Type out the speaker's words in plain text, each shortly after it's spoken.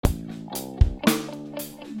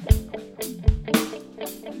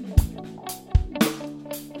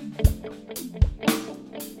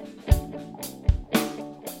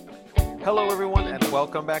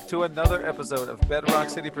welcome back to another episode of Bedrock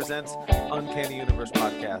City Presents Uncanny Universe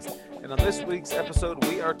Podcast. And on this week's episode,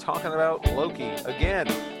 we are talking about Loki again.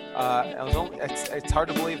 It's hard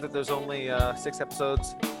to believe that there's only 6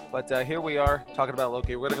 episodes, but here we are talking about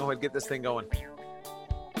Loki. We're going to go ahead and get this thing going.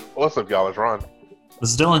 What's up, y'all? It's Ron. This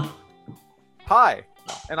is Dylan. Hi,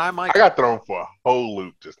 and I'm Mike. I got thrown for a whole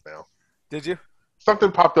loop just now. Did you?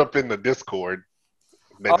 Something popped up in the Discord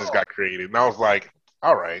that just got created, and I was like,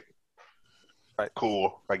 all right.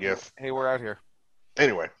 Cool, I guess. Hey, we're out here.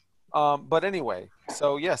 Anyway. But anyway,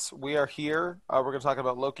 so yes, we are here. We're going to talk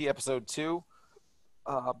about Loki episode 2.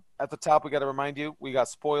 At the top, we got to remind you, we got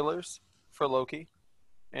spoilers for Loki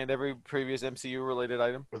and every previous MCU related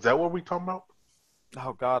item. Is that what we talking about?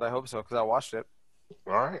 Oh God, I hope so, because I watched it.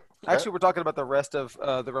 All right. Actually, we're talking about the rest of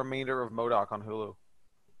the remainder of MODOK on Hulu.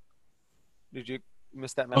 Did you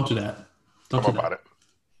miss that memo? Don't do that. Don't do about it.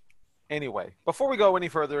 Anyway, before we go any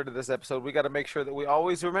further into this episode, we got to make sure that we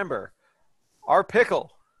always remember our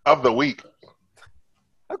pickle of the week.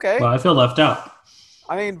 Okay. Well, I feel left out.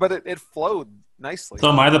 I mean, but it flowed nicely. So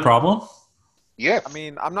am I the problem? Yes. I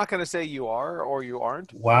mean, I'm not going to say you are or you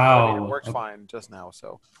aren't. Wow. I mean, it worked fine just now,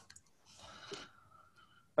 so.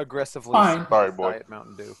 Aggressively. Fine. Sorry, boy. Diet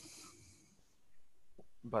Mountain Dew.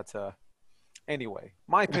 But anyway,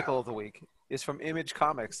 my pickle of the week is from Image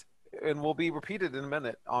Comics and will be repeated in a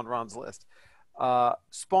minute on Ron's list.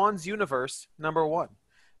 Spawn's Universe #1.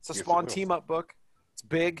 It's a Spawn team-up book. It's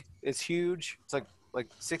big. It's huge. It's like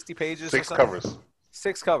 60 pages. 6 or something. covers.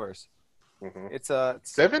 6 covers. Mm-hmm. It's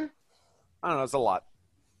 7? I don't know. It's a lot.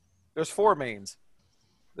 There's 4 mains.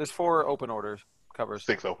 There's 4 open orders covers.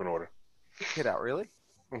 6 open order. Get out, really?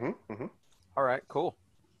 Mm-hmm. Mm-hmm. All right, cool.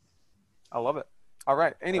 I love it. All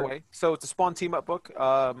right. Anyway, so it's a Spawn team-up book.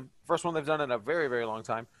 First one they've done in a very, very long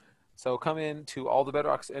time. So come in to all the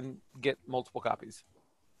Bedrocks and get multiple copies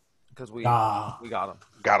because we got them.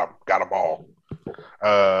 Got them all.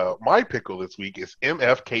 My pickle this week is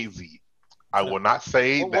MFKZ. I will not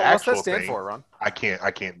say the actual what's that stand thing. for, Ron? I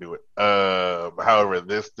can't do it. However,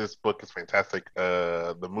 this book is fantastic.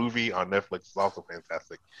 The movie on Netflix is also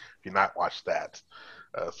fantastic. If you've not watched that,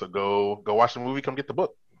 so go watch the movie. Come get the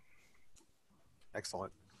book.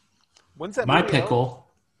 Excellent. When's that? My movie pickle.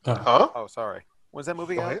 Huh? Oh, sorry. When's that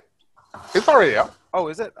movie Go out? ahead. It's already out. Oh,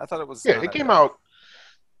 is it? I thought it was. Yeah, it came out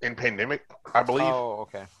in pandemic, I believe. Oh,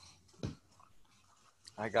 okay.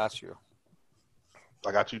 I got you.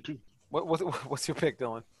 I got you too. What's your pick,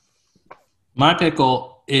 Dylan? My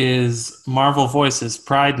pickle is Marvel Voices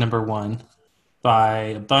Pride #1 by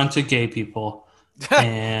a bunch of gay people.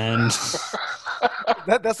 And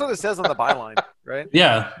that's what it says on the byline, right?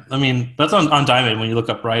 yeah, I mean, that's on Diamond when you look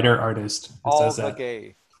up writer, artist. It All says the that.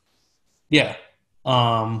 gay. Yeah.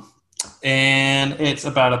 And it's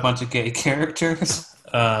about a bunch of gay characters.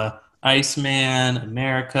 Iceman,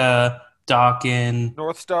 America, Daken,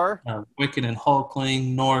 North Star? Wiccan and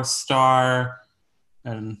Hulkling, North Star,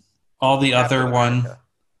 and all the Captain other America. one.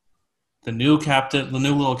 The new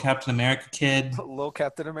little Captain America kid. Little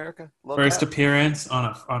Captain America? First appearance on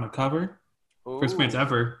a cover. Ooh. First appearance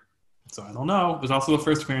ever. So I don't know. It was also the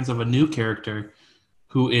first appearance of a new character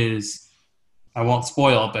who is, I won't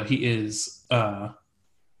spoil, but he is a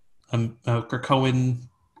Krakoan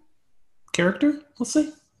character, we'll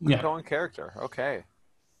see. Yeah. Krakoan character. Okay.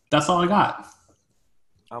 That's all I got.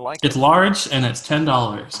 I like It's it. large and it's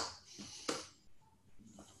 $10.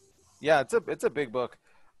 Yeah, it's a big book.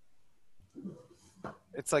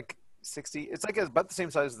 It's like 60. It's like about the same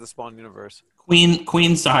size as the Spawn universe.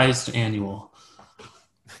 Queen sized annual.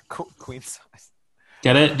 Queen size.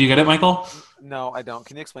 Get it? Do you get it, Michael? No, I don't.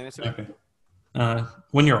 Can you explain it to me? Okay.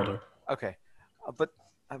 When you're older. Okay. But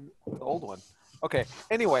I'm the old one. Okay.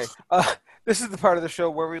 Anyway, this is the part of the show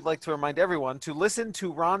where we'd like to remind everyone to listen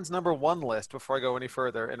to Ron's #1 list before I go any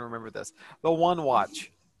further and remember this. The One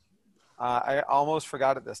Watch. I almost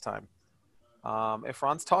forgot it this time. If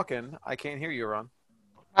Ron's talking, I can't hear you, Ron.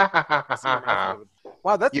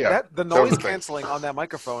 Wow, the noise canceling on that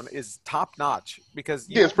microphone is top notch because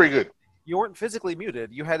it's pretty good. You weren't physically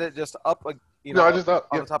muted. You had it just up, just up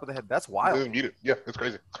on the top of the head. That's wild. It was muted. Yeah, it's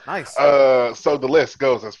crazy. Nice. So the list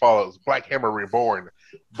goes as follows: Black Hammer Reborn,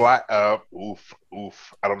 I don't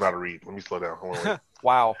know how to read. Let me slow down. Hold on.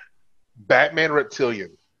 Wow. Batman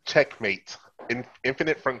Reptilian, Checkmate,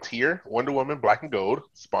 Infinite Frontier, Wonder Woman Black and Gold,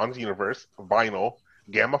 Spawn's Universe, Vinyl,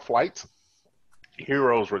 Gamma Flight,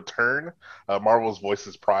 Heroes Return, Marvel's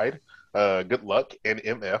Voices Pride, Good Luck, and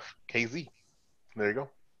MFKZ. There you go.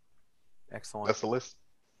 Excellent. That's the list.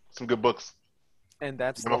 Some good books. And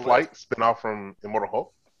that's Gamma Flight, spinoff from Immortal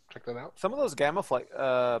Hulk. Check that out. Some of those Gamma Flight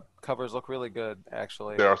covers look really good,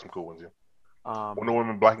 actually. There are some cool ones, yeah. Wonder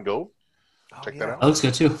Woman Black and Gold. Oh, Check yeah. that That out. looks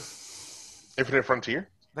good too. Infinite Frontier.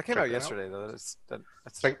 That came Check out that out. yesterday, though.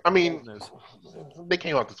 That's Like, I mean, old news. they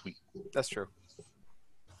came out this week. That's true.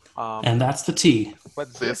 And that's the T. But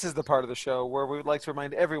Sis. this is the part of the show where we would like to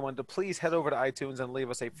remind everyone to please head over to iTunes and leave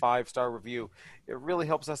us a 5-star review. It really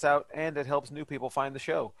helps us out, and it helps new people find the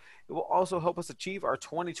show. It will also help us achieve our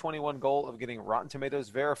 2021 goal of getting Rotten Tomatoes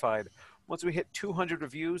verified. Once we hit 200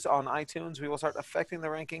 reviews on iTunes, we will start affecting the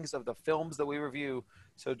rankings of the films that we review.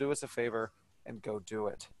 So do us a favor and go do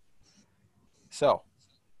it. So,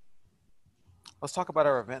 let's talk about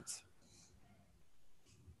our events.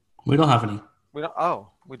 We don't have any. We don't. Oh,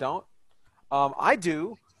 we don't. I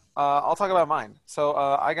do. I'll talk about mine. So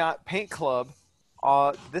I got Paint Club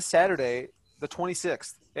this Saturday, the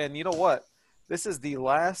 26th, and you know what? This is the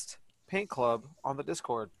last Paint Club on the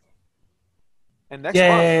Discord. And next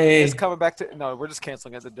month Yay! it's coming back to. No, we're just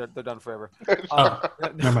canceling it. They're done forever. Oh,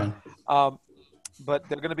 never mind. But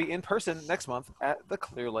they're going to be in person next month at the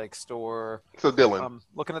Clear Lake store. So Dylan,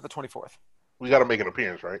 Looking at the 24th, we got to make an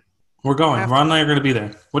appearance, right? We're going. Have Ron and I are going to be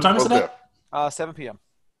there. What time is it Most at? 7 p.m.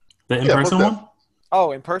 The Yeah, in-person what's one?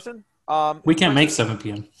 Oh, in person? We can't make 7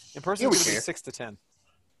 p.m. In person, Yeah, we it's going to be can. 6 to 10.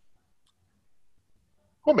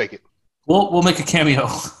 We'll make it. We'll make a cameo.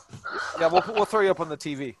 Yeah, we'll throw you up on the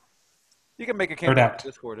TV. You can make a camera on that.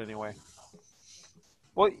 Discord anyway.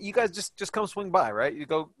 Well, you guys just come swing by, right? You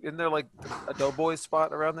go in there like a Doughboys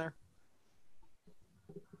spot around there.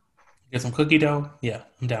 Get some cookie dough. Yeah,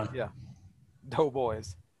 I'm down. Yeah,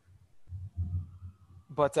 Doughboys.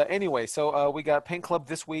 But anyway, so we got Paint Club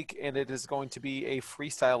this week, and it is going to be a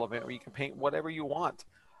freestyle event where you can paint whatever you want.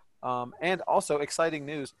 And also, exciting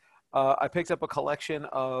news, I picked up a collection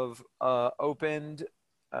of opened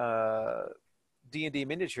D&D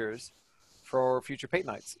miniatures for future paint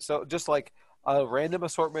nights. So just like a random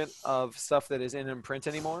assortment of stuff that isn't in print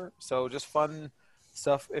anymore. So just fun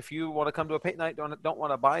stuff. If you want to come to a paint night, don't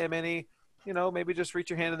want to buy a mini, maybe just reach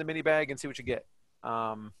your hand in the mini bag and see what you get.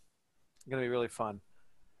 Going to be really fun.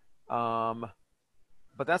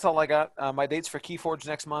 But that's all I got. My dates for Keyforge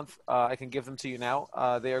next month, I can give them to you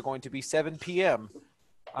now. They are going to be 7 p.m.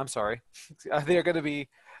 I'm sorry. They are going to be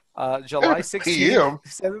July 16th. PM?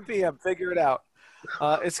 7 p.m. Figure it out.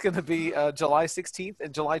 It's going to be July 16th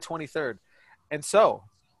and July 23rd. And so,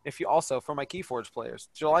 if you also, for my Keyforge players,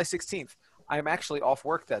 July 16th, I am actually off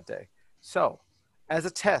work that day. So, as a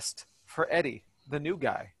test for Eddie, the new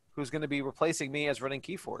guy, who's going to be replacing me as running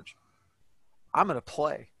Keyforge, I'm going to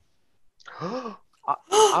play.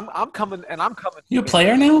 I'm coming, and I'm coming. You a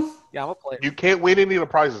player now? Yeah, I'm a player. You can't win any of the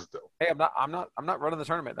prizes though. Hey, I'm not running the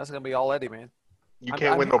tournament. That's going to be all Eddie, man. You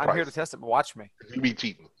can't win no I'm here to prizes. test it. Watch me. You be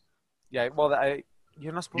cheating. Yeah, well,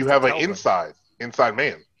 you're not supposed You to have an tell them. inside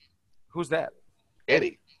man, Who's that?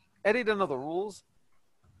 Eddie. Eddie doesn't know the rules.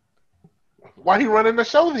 Why he running the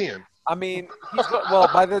show then? I mean, well,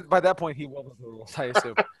 by that point, he will know the rules, I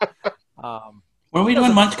assume. When are we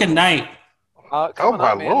doing Munchkin Night? Coming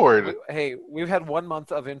my up, man. Lord. Hey, we've had 1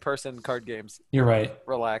 month of in-person card games. You're right.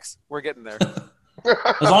 Relax. We're getting there.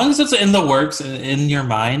 As long as it's in the works, in your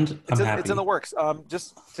mind, I'm happy. It's in the works.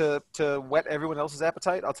 Just to whet everyone else's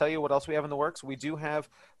appetite, I'll tell you what else we have in the works. We do have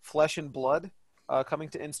Flesh and Blood coming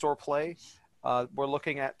to in-store play. We're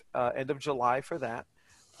looking at end of July for that.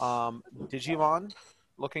 Digimon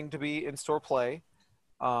looking to be in-store play.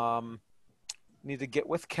 Need to get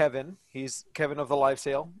with Kevin. He's Kevin of the Live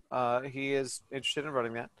Sale. He is interested in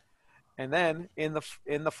running that. And then in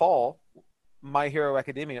the fall, My Hero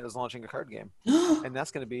Academia is launching a card game, and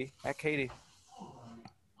that's going to be at Katie.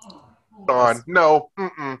 On no,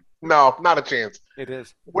 no, not a chance. It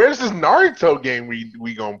is. Where's this Naruto game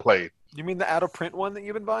we gonna play? You mean the out of print one that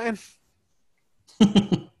you've been buying?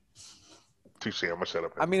 Touche. I'm gonna shut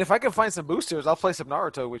up. I mean, if I can find some boosters, I'll play some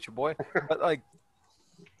Naruto with you, boy. But like,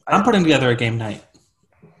 I'm putting together a game night.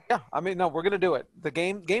 yeah, I mean, no, we're gonna do it. The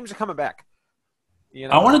games are coming back.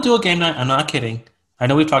 I want to do a game night. I'm not kidding. I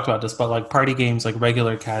know we've talked about this, but like party games, like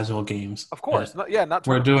regular casual games. Of course, not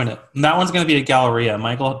We're doing it. And that one's going to be a Galleria.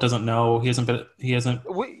 Michael doesn't know. He hasn't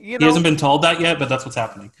been told that yet, but that's what's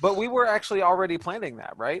happening. But we were actually already planning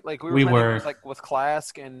that, right? Like we were planning, like with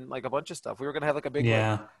Clask and like a bunch of stuff. We were gonna have like a big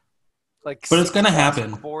like but it's going to Clask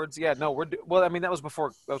happen. boards. Yeah, no, well. I mean, that was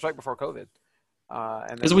right before COVID.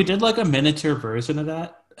 Because we did like a miniature version of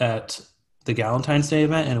that at the Galentine's Day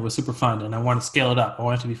event, and it was super fun. And I want to scale it up. I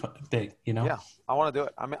want it to be big. Yeah, I want to do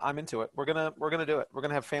it. I'm into it. We're gonna do it. We're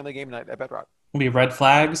gonna have family game night at Bedrock. It'll be red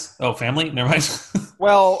flags. Oh, family? Never mind.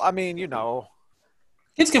 Well, I mean,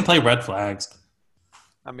 kids can play red flags.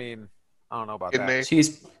 I mean, I don't know about Can that. they?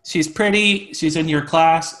 She's pretty. She's in your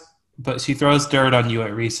class, but she throws dirt on you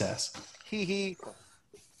at recess. Hee hee.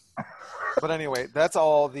 But anyway, that's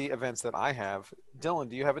all the events that I have. Dylan,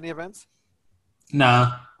 do you have any events?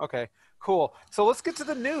 Nah. Okay, cool. So let's get to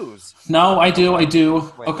the news. No, I do. Wait,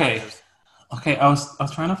 what Okay. news? Okay. I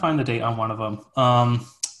was trying to find the date on one of them. Okay. Oh,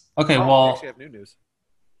 we actually Well, have new news.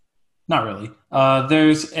 not really.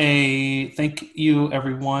 There's a thank you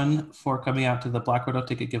everyone for coming out to the Black Widow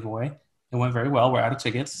ticket giveaway. It went very well. We're out of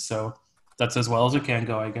tickets, so that's as well as it can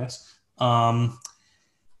go, I guess.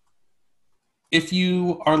 If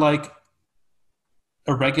you are like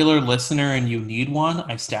a regular listener and you need one,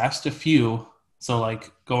 I stashed a few. So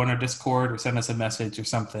like go on our Discord or send us a message or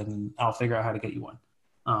something, and I'll figure out how to get you one.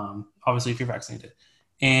 Obviously, if you're vaccinated.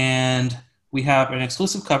 And we have an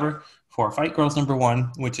exclusive cover for Fight Girls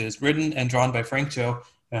 #1, which is written and drawn by Frank Cho.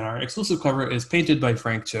 And our exclusive cover is painted by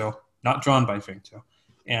Frank Cho, not drawn by Frank Cho.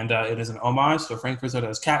 And it is an homage to Frank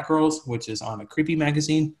Frazzo's Cat Girls, which is on a Creepy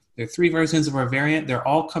magazine. There are 3 versions of our variant. They're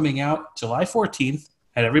all coming out July 14th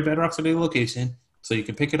at every Bedrock City location. So you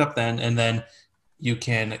can pick it up then, and then you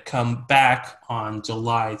can come back on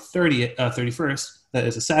July 31st. That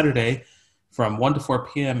is a Saturday from 1 to 4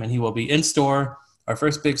 p.m. And he will be in store, our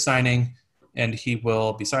first big signing, and he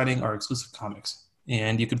will be signing our exclusive comics.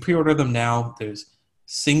 And you can pre-order them now. There's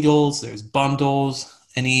singles, there's bundles,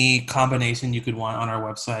 any combination you could want on our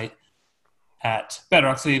website at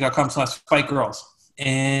bedrockcity.com/fightgirls.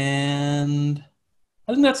 And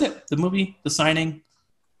I think that's it. The movie, the signing,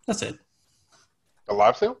 that's it. A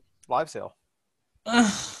live sale? Live sale.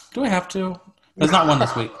 Do I have to? There's not one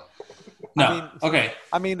this week. No. Okay.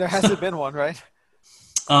 I mean, there hasn't been one, right?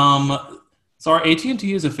 So our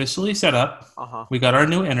AT&T is officially set up. Uh-huh. We got our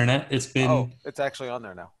new internet. It's actually on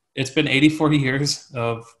there now. It's been 84 years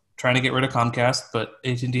of trying to get rid of Comcast, but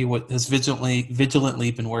AT&T has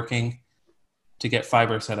vigilantly been working to get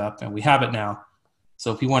fiber set up, and we have it now.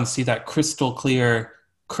 So if you want to see that crystal clear,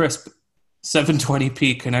 crisp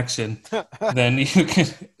 720p connection, then you can.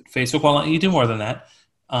 Facebook won't let you do more than that.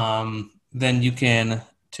 Then you can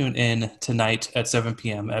tune in tonight at 7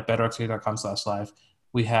 p.m. at bedrockcity.com/live.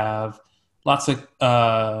 We have lots of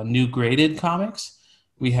new graded comics.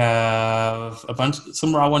 We have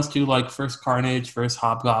some raw ones too, like First Carnage, First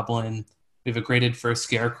Hobgoblin. We have a graded First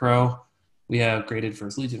Scarecrow. We have graded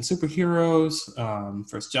First Legion of Superheroes,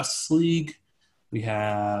 First Justice League. We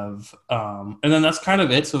have, and then that's kind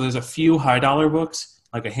of it. So there's a few $high books,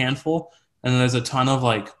 like a handful, and then there's a ton of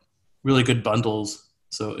like really good bundles.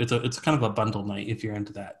 So it's kind of a bundle night if you're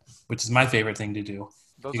into that, which is my favorite thing to do.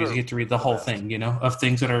 Because you get to read the whole thing, of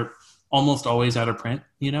things that are almost always out of print,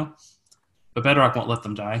 But Bedrock won't let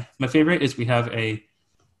them die. My favorite is we have a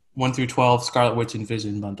 1 through 12 Scarlet Witch and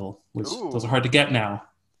Vision bundle, which those are hard to get now.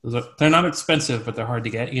 They're not expensive, but they're hard to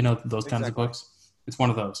get. Those kinds of books. It's one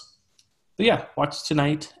of those. But yeah, watch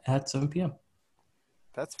tonight at 7 p.m.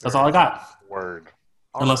 That's all I got. Word.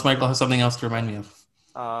 Unless Michael has something else to remind me of.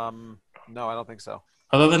 No, I don't think so.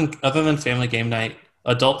 Other than family game night,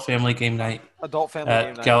 adult family game night. Adult family at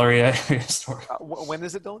game night. Galleria Area Store. When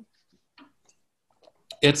is it, Dylan?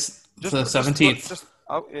 It's the 17th.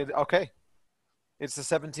 Okay. It's the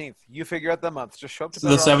 17th. You figure out the month. Just show up to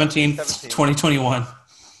the 17th, 2021.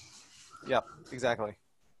 Yep, exactly.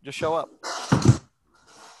 Just show up.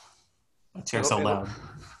 My chair's so loud.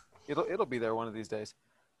 It'll be there one of these days.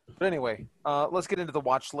 But anyway, let's get into the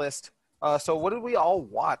watch list. So what did we all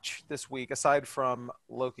watch this week, aside from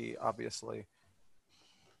Loki, obviously?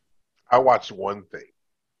 I watched one thing.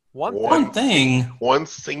 One thing? One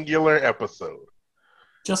singular episode.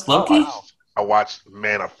 Just Loki? I watched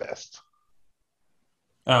Manifest.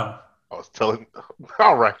 Oh. I was telling...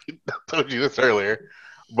 All right. I told you this earlier.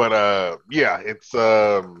 But, yeah, it's...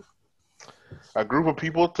 a group of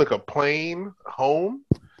people took a plane home.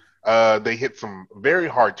 They hit some very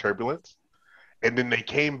hard turbulence. And then they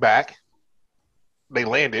came back. They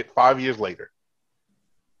landed 5 years later.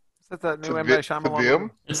 Is that new M. Night Shyamalan? To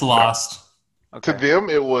them, it's Lost. Okay. To them,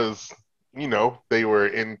 it was, they were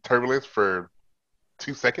in turbulence for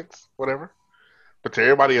 2 seconds, whatever. But to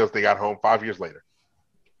everybody else, they got home 5 years later.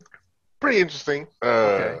 Pretty interesting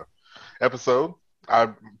episode.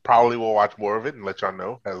 I probably will watch more of it and let y'all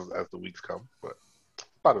know as the weeks come. But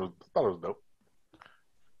thought it was dope.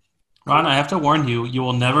 Ron, I have to warn you, you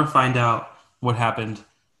will never find out what happened,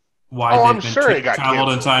 why they've been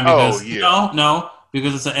traveled in time. Because, No,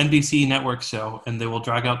 because it's an NBC network show, and they will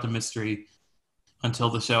drag out the mystery until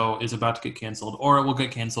the show is about to get canceled, or it will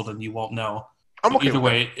get canceled and you won't know. So either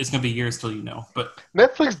way, it's going to be years till you know. But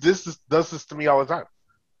Netflix does this to me all the time.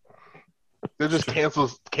 They just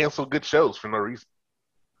cancel good shows for no reason.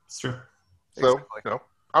 It's true. So,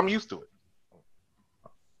 I'm used to it.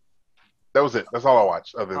 That was it. That's all I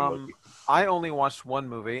watched, other than Loki. I only watched one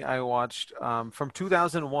movie. I watched from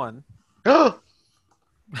 2001,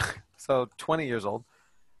 So 20 years old.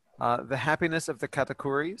 The Happiness of the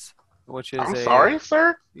Katakuris, which is I'm sorry,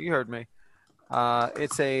 sir. You heard me.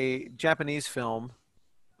 It's a Japanese film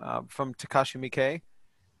from Takashi Miike.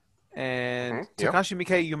 And Yep. Takashi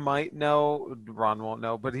Miike, you might know. Ron won't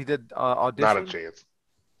know, but he did Not a Audition. chance.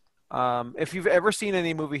 If you've ever seen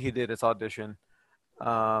any movie he did, it's Audition.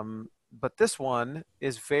 But this one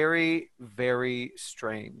is very, very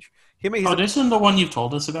strange. Audition, the one you've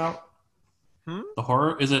told us about? Hmm? The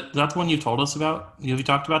horror? Is that the one you told us about? Have you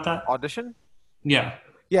talked about that? Audition? Yeah.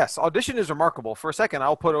 Yes, Audition is remarkable. For a second,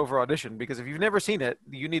 I'll put over Audition because if you've never seen it,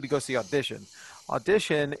 you need to go see Audition.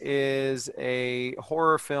 Audition is a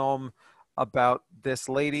horror film about this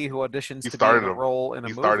lady who auditions to be in a role in a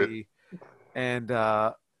movie, and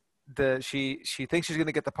she thinks she's going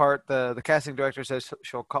to get the part. The casting director says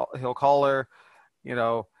he'll call her,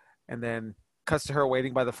 and then cuts to her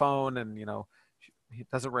waiting by the phone, and he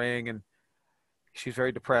doesn't ring, and she's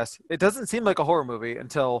very depressed. It doesn't seem like a horror movie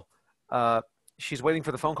until she's waiting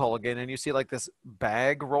for the phone call again, and you see like this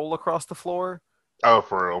bag roll across the floor. Oh,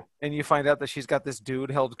 for real? And you find out that she's got this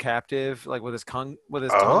dude held captive, like with his tongue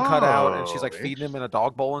cut out, and she's like feeding him in a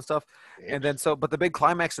dog bowl and stuff. And then but the big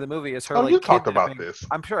climax of the movie is her. Oh, like, you talked about this.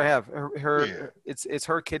 I'm sure I have. It's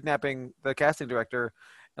her kidnapping the casting director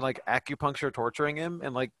and like acupuncture torturing him,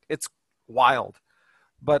 and like it's wild.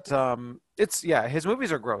 But his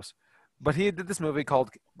movies are gross. But he did this movie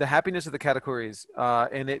called The Happiness of the Katakuris,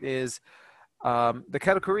 and it is. The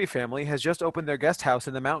Katakuri family has just opened their guest house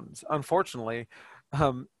in the mountains. Unfortunately,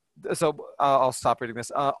 so I'll stop reading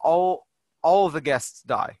this. All of the guests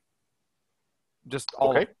die, just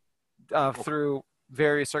all through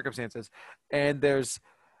various circumstances, and there's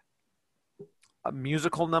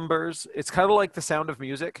musical numbers. It's kind of like The Sound of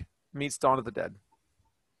Music meets Dawn of the Dead.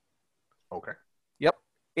 Okay. Yep,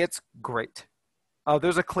 it's great.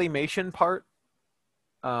 There's a claymation part.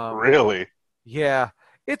 Really? Yeah,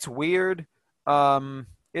 it's weird.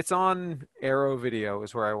 It's on Arrow Video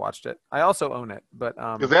is where I watched it. I also own it, but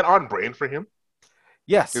is that on brand for him?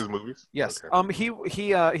 Yes. His movies? Yes.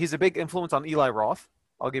 Okay. He's a big influence on Eli Roth.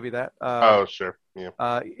 I'll give you that. Oh, sure.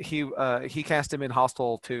 Yeah. He cast him in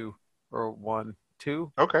Hostel 2 or 1,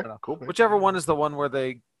 2. Okay. Cool. Man. Whichever one is the one where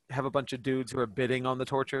they have a bunch of dudes who are bidding on the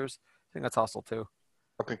tortures. I think that's Hostel 2.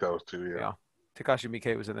 I think that was 2, yeah. Takashi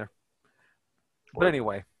Miike was in there. But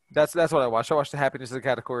anyway, that's what I watched. I watched The Happiness of the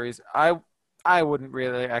Katakuris. I wouldn't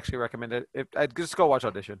really actually recommend it. I'd just go watch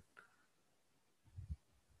Audition.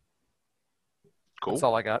 Cool. That's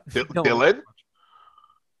all I got. Dylan?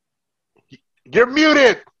 You're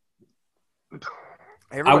muted!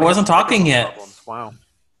 I wasn't talking yet. Wow.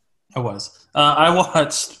 I was. I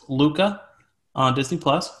watched Luca on Disney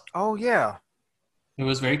Plus. Oh, yeah. It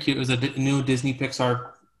was very cute. It was a new Disney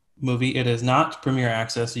Pixar movie. It is not Premiere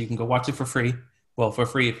Access, so you can go watch it for free. Well, for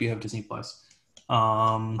free if you have Disney Plus.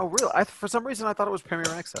 Oh, really? For some reason, I thought it was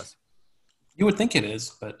Premiere Access. You would think it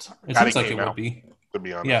is, but it seems like it would be. To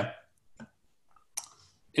be honest. Yeah.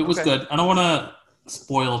 It was good. I don't want to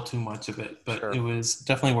spoil too much of it, but Sure. It was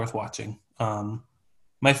definitely worth watching.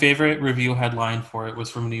 My favorite review headline for it was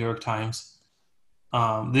from New York Times.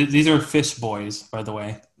 These are fish boys, by the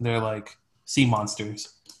way. They're like sea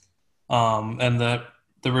monsters. And the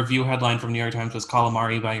review headline from New York Times was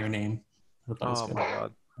 "Calamari by Your Name." I thought that was good. My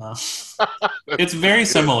God. It's very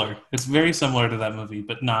similar. It's very similar to that movie,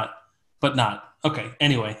 but not. Okay.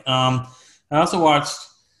 Anyway, I also watched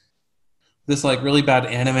this like really bad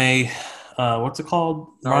anime. What's it called?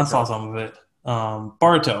 Ron saw some of it.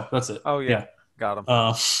 Boruto. That's it. Oh yeah. Got him.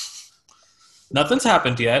 Nothing's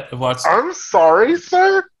happened yet. I'm sorry,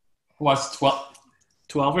 sir. I watched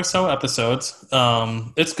 12 or so episodes.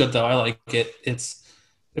 It's good though. I like it. It's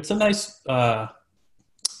a nice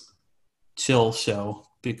chill show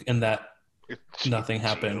in that nothing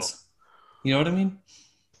happens. You know what I mean?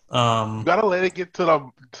 You gotta let it get to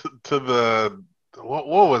the what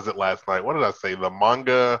was it last night? What did I say? The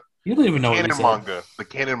manga. You don't even know canon what you manga. The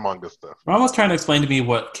canon manga stuff. Ron was trying to explain to me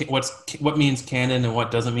what means canon and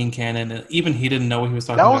what doesn't mean canon, and even he didn't know what he was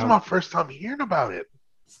talking about. That was my first time hearing about it.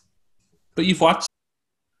 But you've watched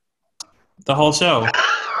the whole show.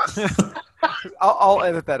 I'll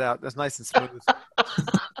edit that out. That's nice and smooth.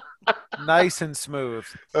 Nice and smooth.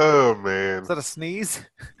 Oh man! Is that a sneeze?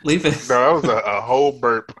 Leave it. No, that was a whole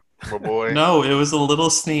burp, my boy. No, it was a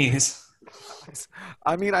little sneeze.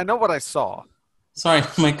 I mean, I know what I saw. Sorry,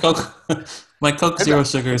 my Coke Zero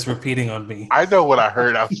Sugar is repeating on me. I know what I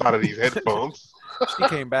heard outside of these headphones. She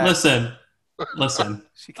came back. Listen.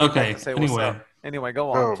 She came Okay. back to say what's up. Anyway,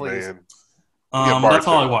 go on, please. Man. That's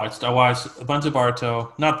all I watched. I watched a bunch of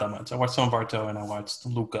Barto. Not that much. I watched some Barto and I watched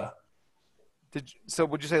Luca. So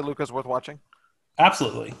would you say Luca's worth watching?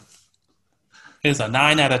 Absolutely. It's a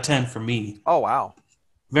 9 out of 10 for me. Oh wow.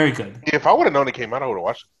 Very good. If I would have known it came out, I would have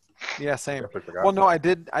watched it. Yeah, same. Definitely forgot. Well, no, I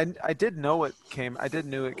did. I did know it came. I did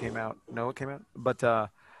knew it came out. Know it came out, but I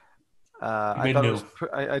made thought new. it was.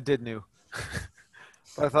 I did knew,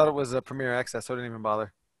 but I thought it was a Premiere Access, so I didn't even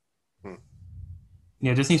bother.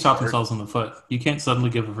 Yeah, Disney shot themselves in the foot. You can't suddenly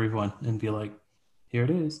give a free one and be like, here it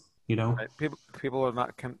is. You know? Right? People are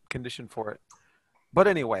not conditioned for it. But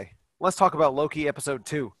anyway, let's talk about Loki episode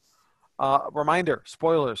 2. Reminder: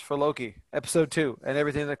 spoilers for Loki episode 2 and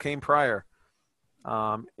everything that came prior.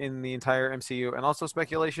 In the entire MCU, and also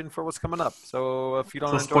speculation for what's coming up. So if you don't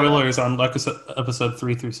So enjoy spoilers on episode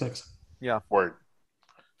 3 through 6. Word.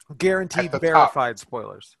 that, guaranteed At the verified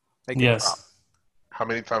spoilers. They can drop. Yes. How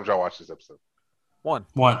many times y'all watched this episode? One.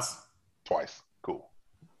 Once. Twice. Cool.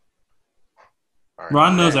 All right.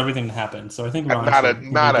 Ron knows everything that happened, so I think Ron Not a should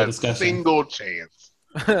not lead the a discussion. single chance.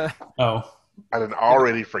 Oh. I done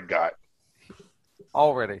already forgot.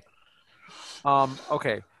 Already.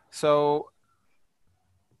 Okay. So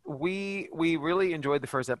we really enjoyed the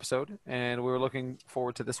first episode, and we were looking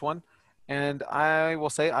forward to this one. And I will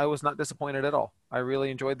say I was not disappointed at all. I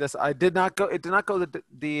really enjoyed this. It did not go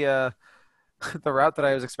the the route that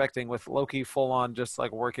I was expecting, with Loki full on just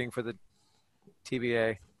like working for the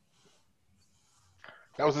TVA.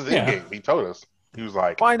 That was his Yeah. end game. He told us. He was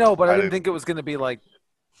like, Well, I know, but I I didn't didn't- think it was going to be like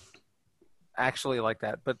actually like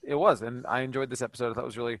that. But it was, and I enjoyed this episode. I thought it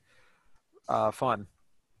was really fun.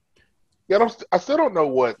 yeah, I still don't know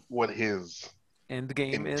what his End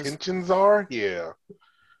game is intentions are. Yeah.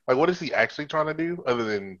 Like, what is he actually trying to do other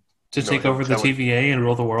than To You know, take him over the telling- TVA and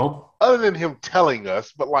rule the world? him telling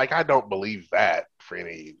us? But like, I don't believe that for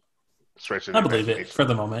any stretch of the I believe it imagination. for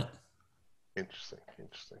the moment. Interesting.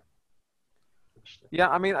 Yeah,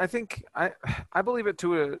 I mean, I think I believe it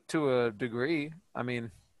to a degree. I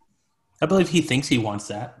mean, I believe he thinks he wants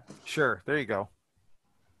that. sure, there you go.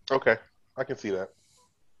 Okay, I can see that.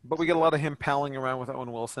 But we get a lot of him palling around with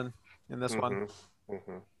Owen Wilson in this one.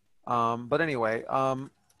 But anyway,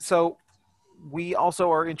 so we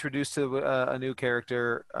also are introduced to a new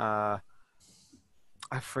character. I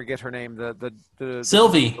forget her name. The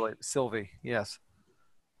Sylvie. Sylvie. Yes.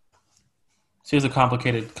 She has a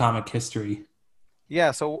complicated comic history.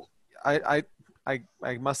 Yeah. So I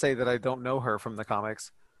must say that I don't know her from the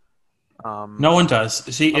comics. No one does.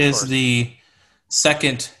 She Of is course. the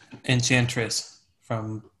second enchantress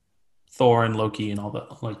from Thor and Loki and all the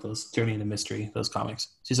those Journey into Mystery, those comics.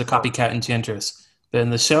 She's a copycat enchantress. But in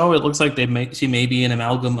the show, it looks like she may be an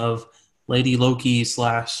amalgam of Lady Loki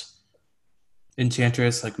 /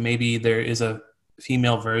 enchantress. Like maybe there is a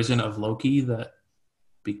female version of Loki that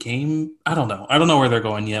became. I don't know. I don't know where they're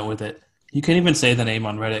going yet with it. You can't even say the name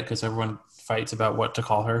on Reddit because everyone fights about what to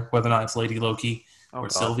call her, whether or not it's Lady Loki or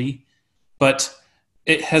God. Sylvie. But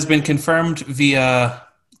it has been confirmed via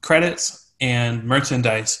credits and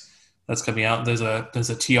merchandise that's coming out. There's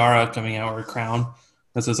a tiara coming out, or a crown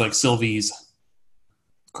that says like Sylvie's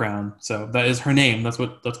crown. So that is her name. That's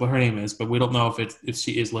what her name is. But we don't know if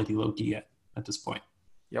she is Lady Loki yet at this point.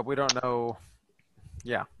 Yeah, we don't know.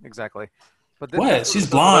 Yeah, exactly. But What? She's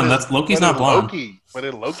blonde. Loki's not blonde. But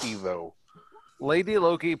in Loki, though, Lady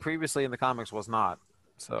Loki previously in the comics was not.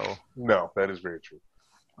 So no, that is very true.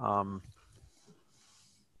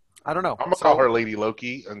 I don't know. I'm gonna call her Lady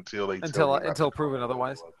Loki until they tell me not until to proven call her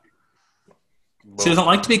otherwise. Loki. She doesn't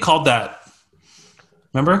like to be called that.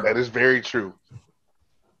 Remember? That is very true.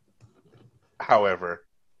 However,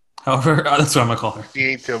 However, that's what I'm gonna call her. she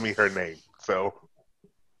ain't tell me her name, so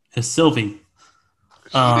It's Sylvie.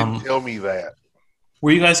 she didn't tell me that.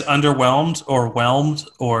 Were you guys underwhelmed or whelmed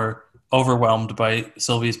or overwhelmed by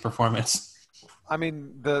Sylvie's performance? I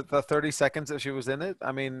mean, the 30 seconds that she was in it.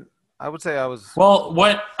 I mean, I would say I was. Well,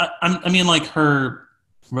 I mean, like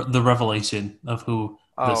the revelation of who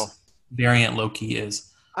this variant Loki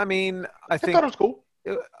is. I mean, I I think thought it was cool.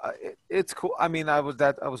 it's cool. I mean, that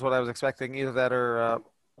was what I was expecting. Either that or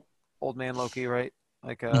Old Man Loki, right?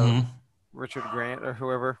 Like Mhm. Richard Grant or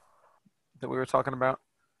whoever that we were talking about.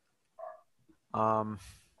 I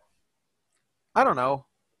don't know.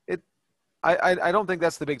 I don't think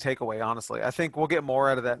that's the big takeaway. Honestly, I think we'll get more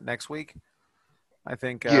out of that next week. I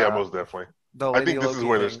think. Yeah, most definitely. The I Lady think this Loki is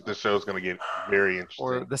where thing, the show's going to get very interesting.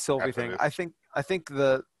 or the Sylvie after thing. this. I think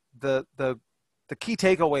the key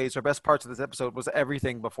takeaways or best parts of this episode was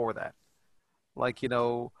everything before that. Like,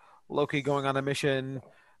 Loki going on a mission,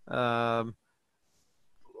 and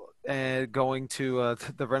going to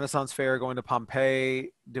the Renaissance Fair, going to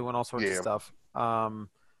Pompeii, doing all sorts of Yeah. stuff.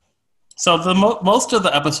 So the most of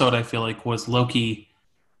the episode, I feel like, was Loki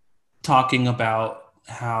talking about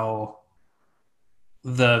how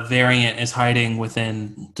the variant is hiding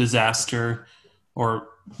within disaster or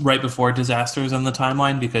right before disasters on the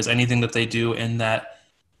timeline, because anything that they do in that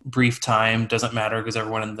brief time doesn't matter because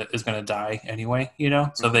everyone is going to die anyway,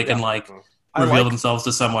 so they can reveal themselves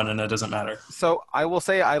to someone and it doesn't matter. So I will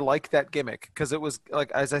say I like that gimmick because it was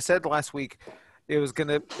like, as I said last week, it was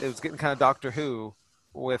getting kind of Doctor Who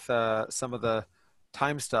with some of the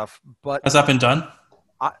time stuff. But has that been done?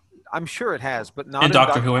 I'm sure it has, but not in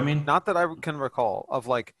Doctor Who. I mean, not that I can recall of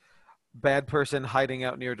like bad person hiding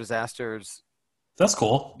out near disasters. That's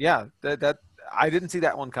cool. Yeah, that I didn't see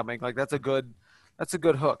that one coming. Like that's a good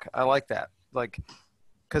hook. I like that. Like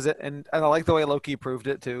because and I like the way Loki proved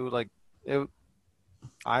it too. Like it,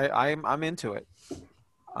 I'm into it.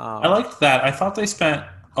 I liked that. I thought they spent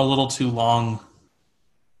a little too long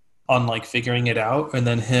on like figuring it out, and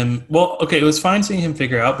then him. Well, okay, it was fine seeing him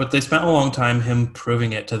figure out, but they spent a long time him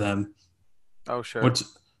proving it to them. Oh sure. Which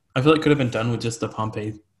I feel like could have been done with just the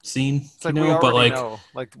Pompeii scene, it's like we already know.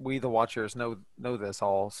 Like we the watchers know this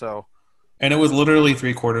all. So. And it was literally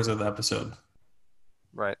 3/4 of the episode.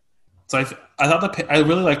 Right. So I thought I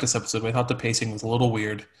really liked this episode, but I thought the pacing was a little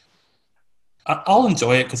weird. I'll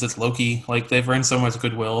enjoy it because it's Loki. Like they've earned so much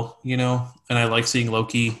goodwill, and I like seeing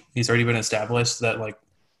Loki. He's already been established that like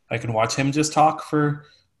I can watch him just talk for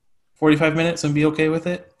 45 minutes and be okay with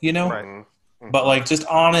it, Right. But like just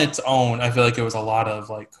on its own, I feel like it was a lot of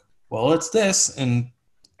like, well, it's this, and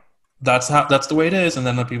that's the way it is, and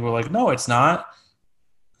then the people were like, no, it's not,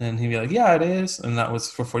 and he'd be like, yeah, it is, and that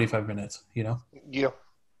was for 45 minutes, Yeah.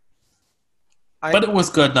 But it was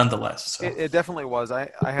good nonetheless. So. It definitely was. I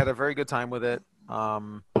had a very good time with it.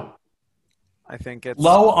 I think it's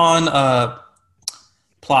low on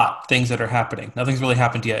plot things that are happening. Nothing's really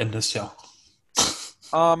happened yet in this show.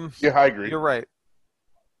 Yeah, I agree. You're right.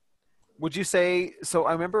 Would you say so?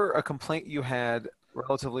 I remember a complaint you had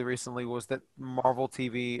relatively recently was that Marvel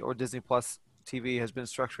TV or Disney Plus TV has been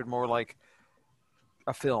structured more like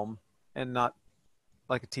a film and not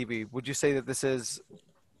like a TV. Would you say that this is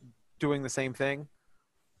doing the same thing?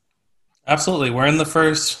 Absolutely. We're in the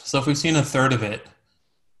first, so if we've seen a third of it,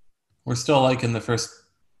 we're still like in the first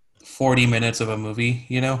 40 minutes of a movie,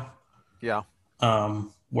 Yeah.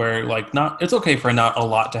 Where like it's okay for not a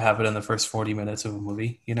lot to happen in the first 40 minutes of a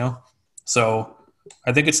movie, So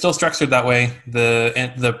I think it's still structured that way.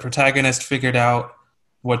 The protagonist figured out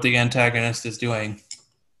what the antagonist is doing.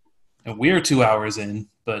 And we're 2 hours in,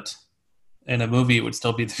 but in a movie it would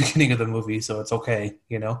still be the beginning of the movie, so it's okay,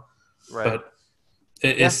 Right. But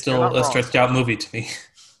it is still a stretched out movie to me.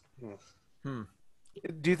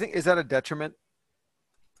 Do you think is that a detriment?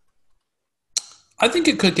 I think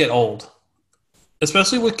it could get old,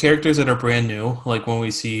 especially with characters that are brand new. Like when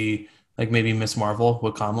we see, like maybe Miss Marvel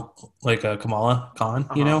with Kamala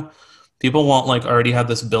Khan. People won't like already have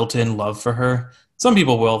this built-in love for her. Some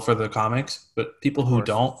people will for the comics, but people who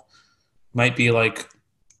don't might be like,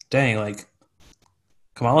 "Dang, like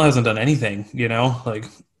Kamala hasn't done anything." Like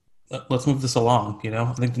let's move this along.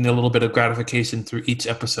 I think they need a little bit of gratification through each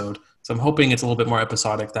episode. So I'm hoping it's a little bit more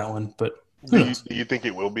episodic, that one. But do you think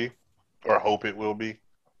it will be? Or hope it will be?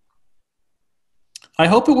 I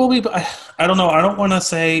hope it will be, but I don't know. I don't want to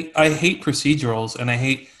say I hate procedurals and I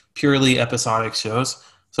hate purely episodic shows.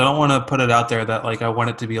 So I don't want to put it out there that like I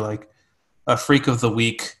want it to be like a freak of the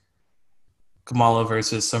week Kamala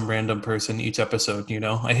versus some random person each episode,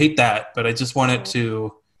 I hate that, but I just want it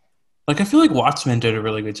to like I feel like Watchmen did a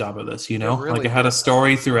really good job of this, really like it had a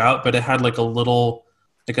story throughout, but it had like a little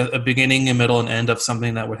like a beginning, a middle, and end of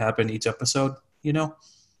something that would happen each episode,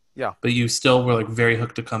 Yeah. But you still were like very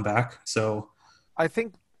hooked to come back. So I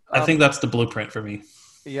think that's the blueprint for me.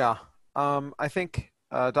 Yeah. I think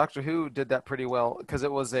Doctor Who did that pretty well because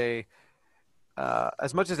it was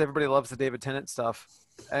as much as everybody loves the David Tennant stuff,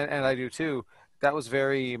 and I do too, that was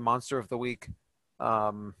very Monster of the Week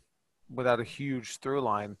without a huge through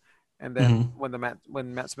line. And then when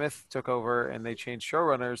Matt Smith took over and they changed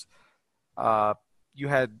showrunners, you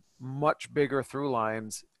had much bigger through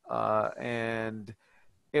lines, and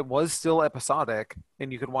it was still episodic,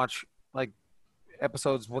 and you could watch like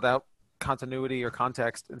episodes without continuity or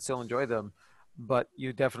context and still enjoy them, but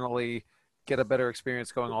you definitely get a better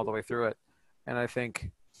experience going all the way through it. And I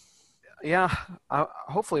think,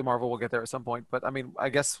 hopefully Marvel will get there at some point. But I mean, I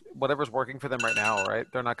guess whatever's working for them right now, right?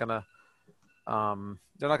 They're not gonna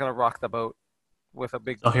rock the boat with a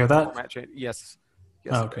big. I'll hear that. Format change. Yes.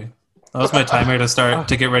 Oh, okay. That was my timer to start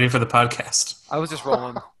to get ready for the podcast. I was just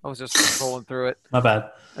rolling through it. My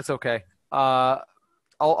bad. It's okay. But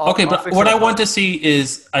what I want to see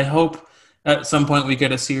is I hope at some point we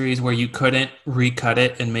get a series where you couldn't recut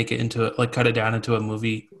it and make it into cut it down into a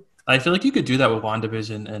movie. I feel like you could do that with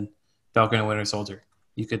WandaVision and Falcon and Winter Soldier.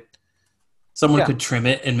 someone Yeah. could trim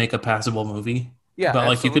it and make a passable movie. Yeah, but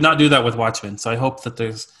like you could absolutely. not do that with Watchmen. So I hope that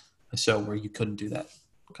there's a show where you couldn't do that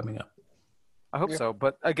coming up. I hope Yeah. so.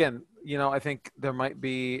 But again, I think there might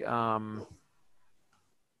be.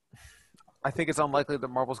 I think it's unlikely that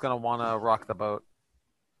Marvel's going to want to rock the boat.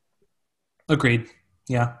 Agreed.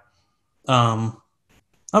 Yeah. I'm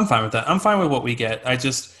fine with that. I'm fine with what we get.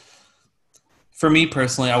 For me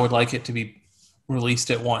personally, I would like it to be released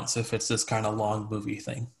at once if it's this kind of long movie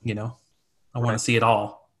thing, I want Right. to see it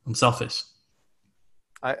all. I'm selfish.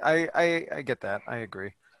 I get that. I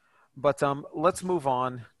agree. But let's move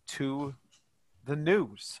on to the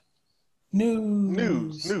news.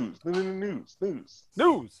 News. News.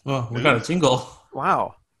 Well, we got a jingle.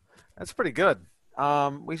 Wow, that's pretty good.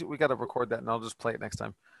 We got to record that, and I'll just play it next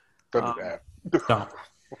time. Don't do that. No.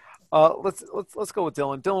 Let's go with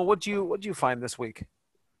Dylan. Dylan, what'd you find this week?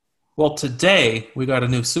 Well, today we got a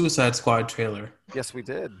new Suicide Squad trailer. Yes, we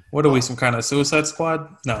did. What are we, some kind of Suicide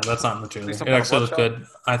Squad? No, that's not in the trailer. Some It kind of actually looked Bloodshot? good,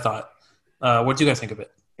 I thought. What do you guys think of it?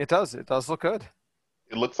 It does. It does look good.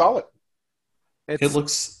 It looks solid. It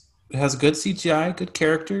It has good CGI, good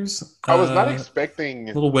characters. I was not a expecting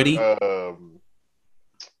little witty.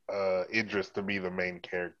 Idris to be the main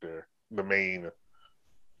character.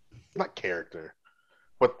 Not character,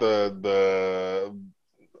 but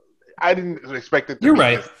I didn't expect it to You're be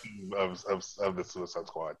right. this team of the Suicide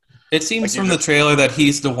Squad. It seems Like you from the just- trailer that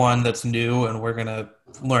he's the one that's new, and we're gonna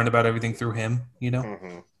learn about everything through him.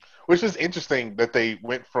 hmm Which is interesting that they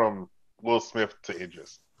went from Will Smith to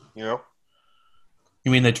Idris. You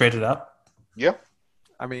mean they traded up? Yeah.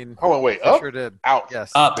 I mean, Hold on, wait. they Up, sure did. out.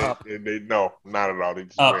 Yes. Up. No, not at all. They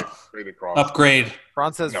just Up. went straight across. Upgrade.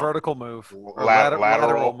 Ron says No. vertical move. Or Lateral.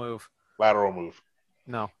 lateral move. Lateral move.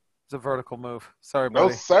 No, it's a vertical move. Sorry, No,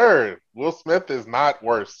 buddy. sir. Will Smith is not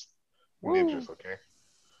worse than Woo. Idris. Okay.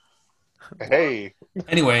 Hey.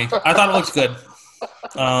 Anyway, I thought it looked good.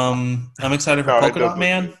 I'm excited for No, it Polka does Dot look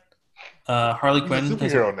Man. good. Harley He's a Quinn has a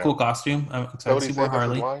superhero now. cool costume. I'm That's excited what to he see more said. That's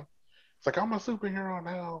his Harley. line. It's like, I'm a superhero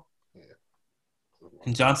now. Yeah.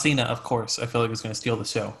 And John Cena, of course, I feel like is going to steal the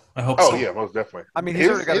show. I hope so. Oh, yeah, most definitely. I mean, he's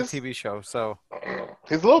already got a TV show, so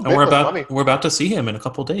His little bit And we're was funny. about to see him in a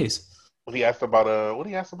couple days. What he asked about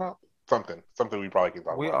something we probably can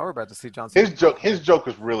talk we about. are about to see John Cena. His joke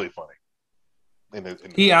was really funny.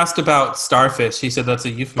 He asked about starfish. He said that's a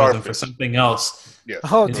euphemism for Starfish. something else. Yes.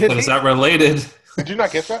 Oh, He's like, did but he? is that related? Did you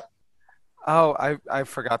not get that? Oh, I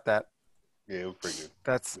forgot that. Yeah, it was pretty good.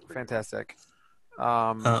 That's fantastic.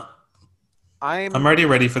 I'm I'm. already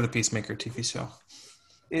ready for the Peacemaker TV show.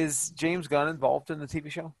 Is James Gunn involved in the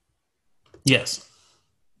TV show? Yes.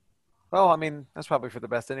 Well, I mean, that's probably for the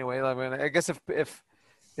best anyway. I mean, I guess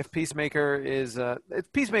if Peacemaker is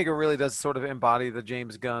Peacemaker really does sort of embody the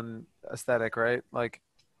James Gunn aesthetic, right? Like,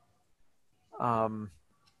 so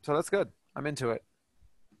that's good. I'm into it.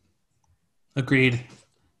 Agreed.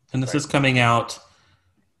 And this Right. is coming out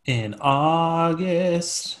in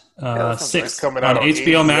August that sounds 6th It's coming on out on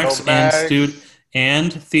HBO Max, HBO Max.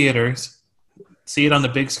 and theaters. See it on the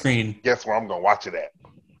big screen. Guess where I'm gonna watch it at?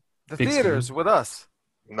 The Big theaters with us.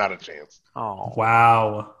 Not a chance. Oh,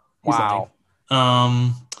 Wow. He's wow.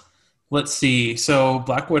 lying. Let's see. So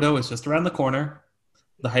Black Widow is just around the corner.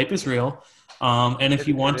 The hype is real. And if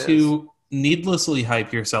you want it to needlessly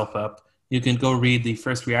hype yourself up, you can go read the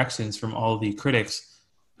first reactions from all the critics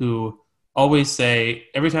who always say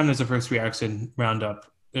every time there's a first reaction roundup,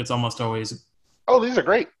 it's almost always Oh, these are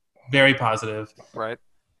great. very positive. Right.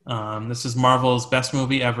 This is Marvel's best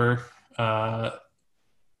movie ever.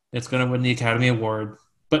 It's going to win the Academy Award.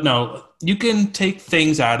 But no, you can take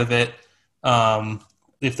things out of it.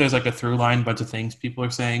 If there's like a through line, bunch of things people are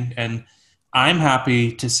saying. And I'm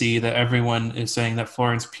happy to see that everyone is saying that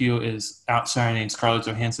Florence Pugh is outshining Scarlett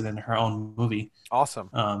Johansson in her own movie. Awesome.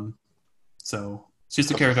 So she's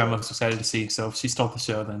the character I'm most excited to see. So if she stole the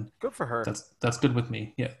show, then Good for her. that's good with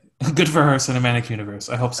me. Yeah, good for her cinematic universe.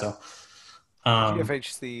 I hope so.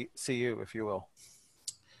 TFHCU, if you will.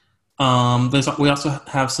 We also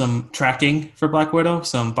have some tracking for Black Widow,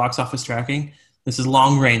 some box office tracking. This is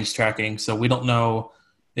long range tracking, so we don't know.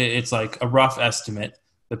 It's like a rough estimate,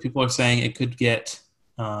 but people are saying it could get,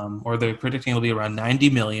 or they're predicting it'll be around 90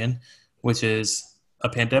 million, which is a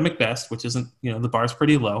pandemic best, which isn't, the bar's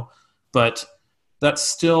pretty low, but that's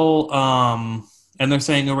still, and they're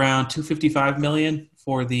saying around 255 million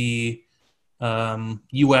for the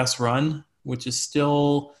U.S. run, which is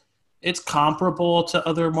still, it's comparable to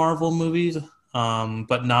other Marvel movies,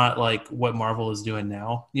 but not like what Marvel is doing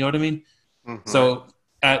now. You know what I mean? Mhm. So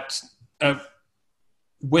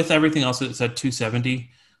with everything else, it's at 270.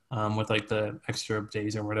 with like the extra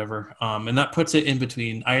days or whatever. And that puts it in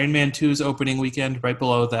between Iron Man 2's opening weekend, right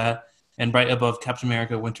below that, and right above Captain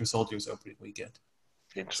America Winter Soldier's opening weekend.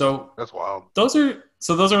 So that's wild. Those are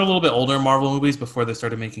a little bit older Marvel movies before they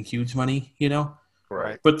started making huge money, you know?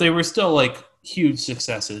 Right. But they were still like huge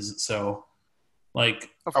successes. So like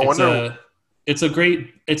it's a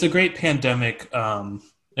great pandemic.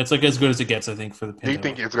 It's like as good as it gets, I think, for the pandemic. Do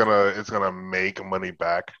you think it's gonna make money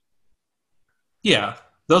back? Yeah.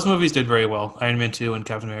 Those movies did very well. Iron Man 2 and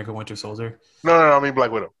Captain America Winter Soldier. No, I mean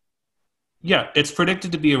Black Widow. Yeah, it's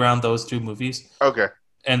predicted to be around those two movies. Okay.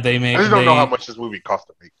 And they made. I just don't know how much this movie cost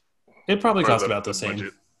to make. It probably cost about the same.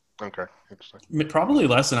 Budget. Okay, interesting. Probably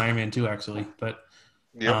less than Iron Man 2, actually. But,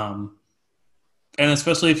 yeah. And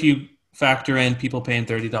especially if you factor in people paying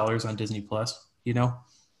 $30 on Disney Plus, you know,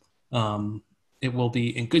 it will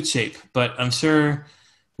be in good shape. But I'm sure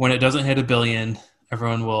when it doesn't hit $1 billion,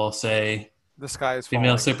 everyone will say the sky is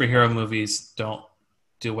female falling. superhero movies don't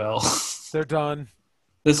do well. They're done.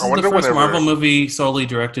 This is the first Marvel movie solely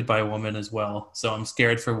directed by a woman as well. So I'm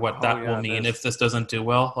scared for what that will mean if this doesn't do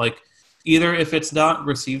well. Like, either if it's not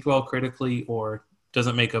received well critically or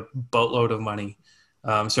doesn't make a boatload of money,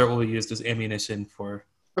 I'm sure it will be used as ammunition for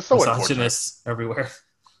misogynists everywhere.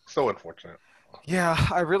 So unfortunate. Yeah,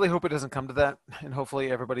 I really hope it doesn't come to that, and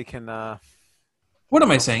hopefully everybody can... What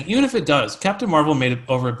am I saying? Even if it does, Captain Marvel made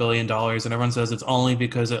over $1 billion, and everyone says it's only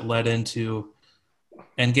because it led into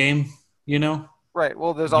Endgame, you know? Right.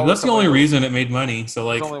 Well, that's the only reason it made money. So,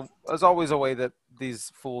 like, there's always a way that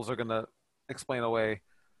these fools are going to explain away,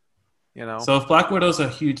 you know? So if Black Widow's a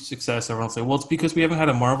huge success, everyone will say, well, it's because we haven't had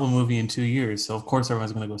a Marvel movie in 2 years, so of course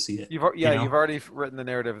everyone's going to go see it. You've already written the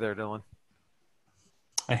narrative there, Dylan.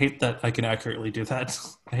 I hate that I can accurately do that.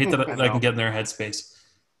 I hate that I can get in their headspace.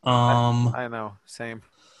 I know. Same.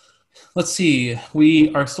 Let's see.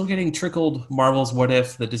 We are still getting trickled Marvel's What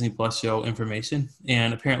If, the Disney Plus show information,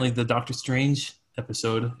 and apparently the Doctor Strange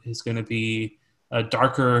episode is going to be a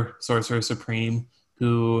darker Sorcerer Supreme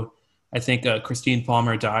who I think Christine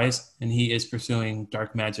Palmer dies, and he is pursuing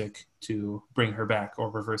dark magic to bring her back or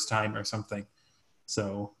reverse time or something.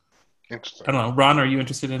 So, interesting. I don't know. Ron, are you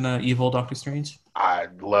interested in evil Doctor Strange? I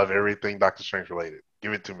love everything Doctor Strange related.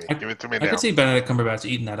 Give it to me. Give it to me now. I could see Benedict Cumberbatch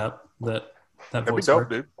eating that up. That'd be dope,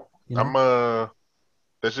 dude. You know?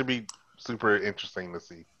 That should be super interesting to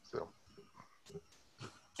see. So.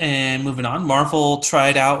 And moving on, Marvel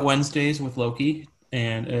tried out Wednesdays with Loki,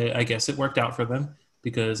 and I guess it worked out for them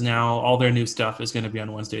because now all their new stuff is going to be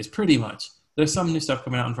on Wednesdays, pretty much. There's some new stuff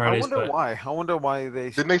coming out on Fridays. I wonder why they...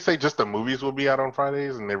 Didn't they say just the movies will be out on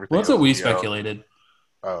Fridays and everything? Well, that's what we speculated.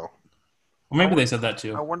 Oh. Well, maybe they said that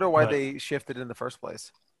too. I wonder why they shifted in the first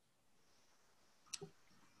place.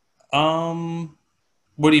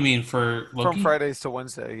 What do you mean for Loki? From Fridays to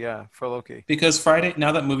Wednesday, yeah, for Loki. Because Friday,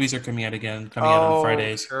 now that movies are coming out on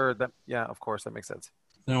Fridays. Sure. Yeah, of course, that makes sense.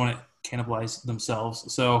 They don't want to cannibalize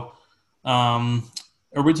themselves. So,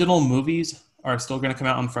 original movies are still going to come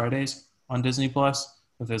out on Fridays on Disney Plus.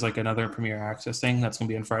 If there's like another premiere access thing, that's going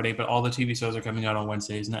to be on Friday. But all the TV shows are coming out on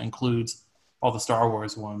Wednesdays, and that includes all the Star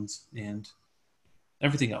Wars ones and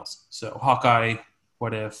everything else. So, Hawkeye,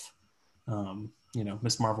 What If,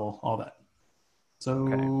 Miss Marvel, all that. So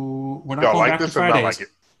we're not going back to Fridays. Like it?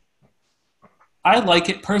 I like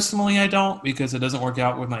it personally. I don't because it doesn't work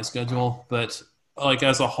out with my schedule. But like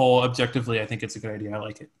as a whole, objectively, I think it's a good idea. I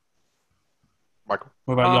like it. Michael,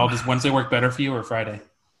 what about y'all? Does Wednesday work better for you or Friday?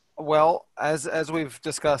 Well, as we've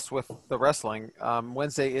discussed with the wrestling,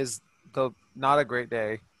 Wednesday is not a great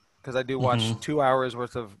day because I do watch 2 hours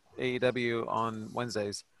worth of AEW on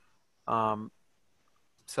Wednesdays.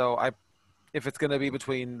 So if it's going to be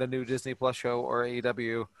between the new Disney Plus show or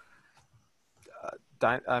AEW,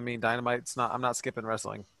 Dynamite's not. I'm not skipping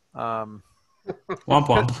wrestling. Womp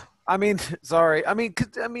womp. I mean, sorry. I mean,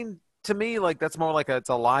 to me, like that's more like it's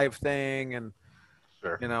a live thing, and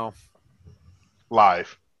sure.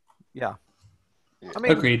 Live. Yeah. I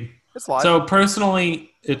mean, agreed. It's live. So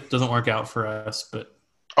personally, it doesn't work out for us, but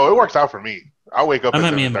it works out for me. I wake up at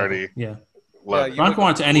 7:30. Yeah. Ron can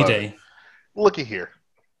watch any day. Looky here.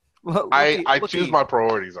 I choose my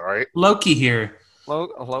priorities, all right? Loki here.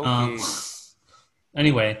 Loki.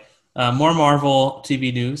 Anyway, more Marvel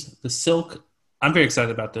TV news. The Silk, I'm very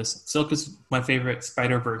excited about this. Silk is my favorite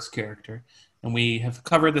Spider-Verse character, and we have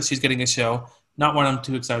covered that she's getting a show. Not one I'm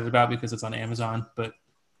too excited about because it's on Amazon, but,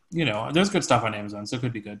 there's good stuff on Amazon, so it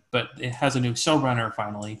could be good. But it has a new showrunner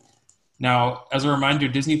finally. Now, as a reminder,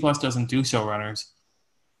 Disney Plus doesn't do showrunners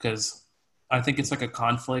because I think it's like a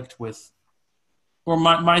conflict with... Well,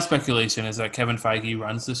 my speculation is that Kevin Feige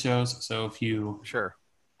runs the shows, so if you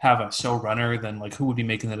have a showrunner, then like who would be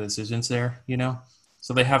making the decisions there,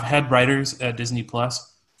 So they have head writers at Disney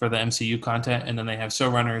Plus for the MCU content, and then they have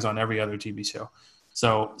showrunners on every other TV show.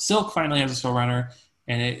 So Silk finally has a showrunner,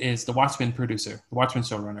 and it is the Watchmen producer, the Watchmen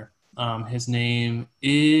showrunner. His name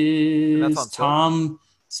is Tom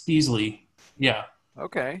Speasley. Yeah.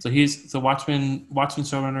 Okay. So he's the Watchmen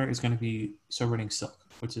showrunner is going to be showrunning Silk,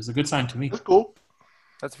 which is a good sign to me. That's cool.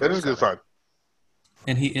 That is a good sign.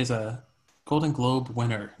 And he is a Golden Globe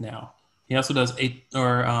winner now. He also does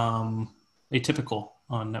Atypical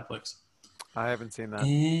on Netflix. I haven't seen that.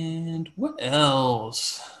 And what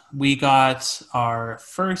else? We got our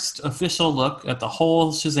first official look at the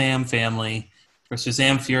whole Shazam family for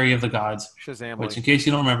Shazam Fury of the Gods. Shazam. Which, in case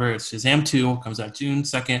you don't remember, it's Shazam 2. Comes out June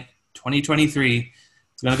 2nd, 2023.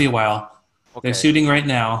 It's going to be a while. Okay. They're shooting right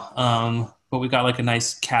now. But we got like a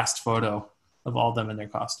nice cast photo of all of them in their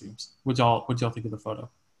costumes. What'd y'all think of the photo?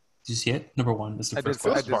 Did you see it? Number one. This is the first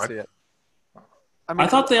I did see it. I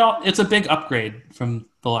thought it's a big upgrade from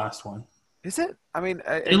the last one. Is it? I mean,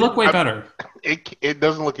 they look way better. It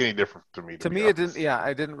doesn't look any different to me. To me, it didn't. Yeah,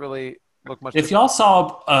 I didn't really look much. If y'all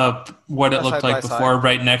saw what it looked like before,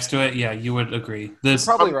 right next to it, yeah, you would agree.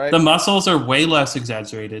 Probably right. The muscles are way less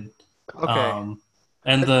exaggerated. Okay.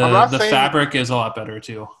 And the fabric is a lot better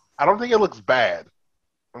too. I don't think it looks bad.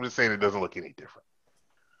 I'm just saying it doesn't look any different.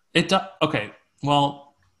 It does. Okay.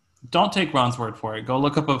 Well, don't take Ron's word for it. Go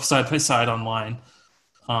look up side by side online.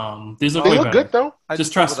 These look way better. Good though.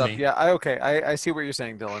 Just trust me. Yeah. I see what you're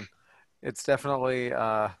saying, Dylan. It's definitely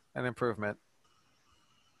an improvement.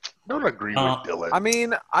 Don't agree with Dylan. I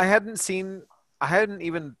mean, I hadn't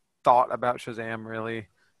even thought about Shazam really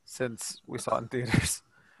since we saw it in theaters.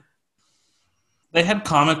 They had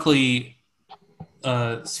comically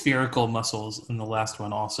spherical muscles in the last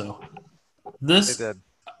one also. They did.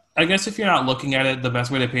 I guess if you're not looking at it, the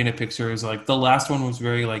best way to paint a picture is like the last one was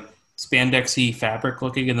very like spandexy fabric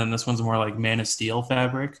looking, and then this one's more like Man of Steel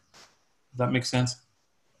fabric. Does that make sense?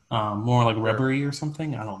 More like rubbery or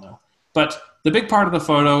something? I don't know. But the big part of the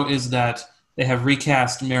photo is that they have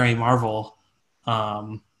recast Mary Marvel.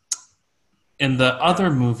 In the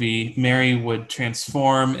other movie, Mary would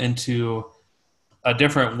transform into a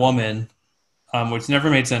different woman, which never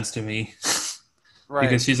made sense to me. Right.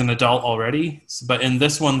 Because she's an adult already. But in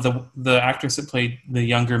this one, the actress that played the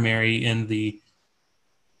younger Mary in the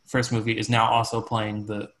first movie is now also playing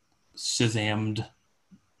the Shazammed,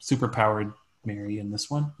 superpowered Mary in this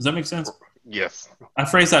one. Does that make sense? Yes. I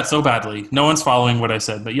phrased that so badly. No one's following what I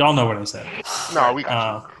said, but y'all know what I said. No, we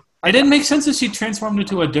got you. It didn't make sense that she transformed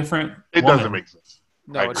into a different It woman. doesn't make sense.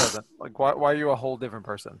 No, it doesn't. Like, why are you a whole different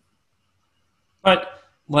person? But,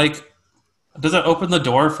 like, does it open the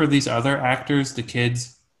door for these other actors, the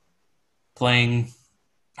kids, playing...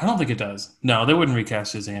 I don't think it does. No, they wouldn't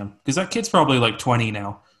recast Shazam. Because that kid's probably, like, 20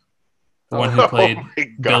 now. The one who played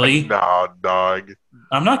Billy. No, dog.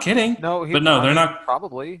 I'm not kidding. They're not...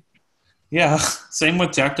 Probably. Yeah. Same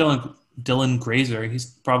with Jack Dylan Grazer. He's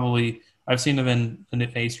probably... I've seen him in an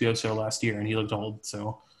HBO show last year, and he looked old,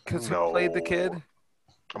 so... Because who played the kid?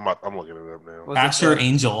 I'm looking it up now. Asher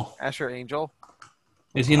Angel. Asher Angel?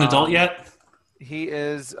 Is he an adult yet? He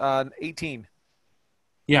is 18.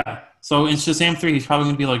 Yeah. So in Shazam 3, he's probably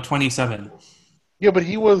going to be like 27. Yeah, but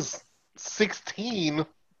he was 16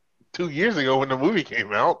 2 years ago when the movie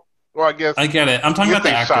came out. Well, I guess... I get it. I'm talking about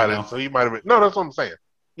the actor now. So he might have been... No, that's what I'm saying.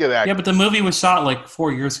 Yeah, the actor. Yeah, but the movie was shot like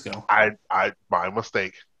 4 years ago. My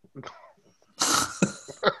mistake.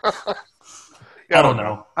 I don't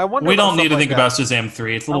know. I wonder. We don't need to think about Shazam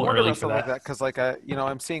 3. It's a little early for that. Because,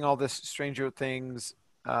 I'm seeing all this Stranger Things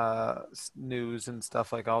news and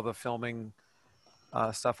stuff, like all the filming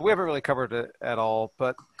stuff. We haven't really covered it at all,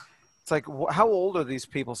 but it's like, how old are these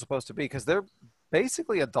people supposed to be? Because they're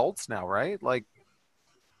basically adults now, right?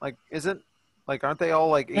 Aren't they all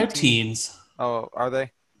like 18? They're teens. Oh, are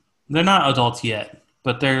they? They're not adults yet,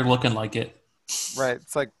 but they're looking like it. Right.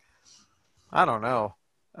 It's like, I don't know.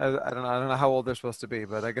 I don't know how old they're supposed to be,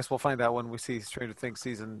 but I guess we'll find out when we see Stranger Things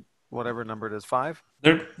season whatever number it is, 5.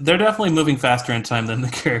 They're definitely moving faster in time than the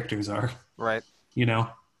characters are. Right. You know,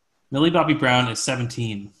 Millie Bobby Brown is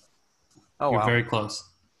 17. Oh, You're wow. very close.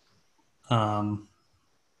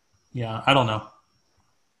 Yeah, I don't know.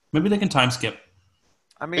 Maybe they can time skip.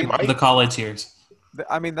 I mean, the college years.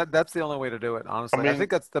 I mean, that's the only way to do it, honestly. I think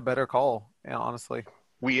that's the better call, honestly.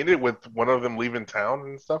 We ended with one of them leaving town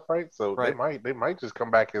and stuff, right? So right. They might just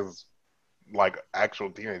come back as like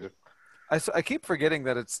actual teenagers. I keep forgetting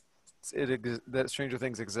that that Stranger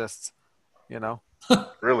Things exists. You know.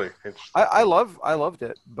 Really? I loved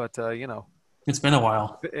it, but it's been a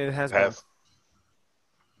while. It has been.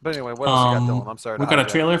 But anyway, what else you got, Dylan? I'm sorry. We got a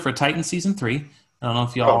trailer for Titan season 3. I don't know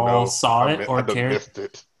if y'all saw it or cared. Missed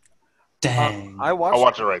it. Dang. I I'll watched.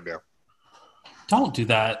 watch it right now. Don't do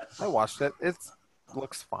that. I watched it. It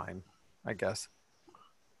looks fine, I guess.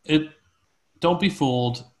 Don't be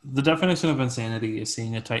fooled. The definition of insanity is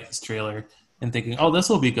seeing a Titans trailer and thinking, "Oh, this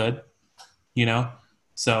will be good," you know.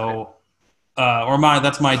 So,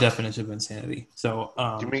 that's my definition of insanity. So,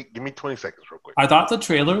 Give me 20 seconds, real quick. I thought the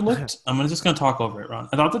trailer looked. just going to talk over it, Ron.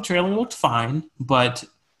 I thought the trailer looked fine, but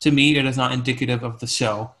to me, it is not indicative of the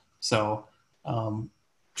show. So,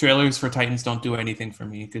 trailers for Titans don't do anything for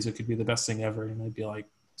me because it could be the best thing ever, and I'd be like,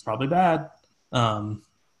 it's probably bad.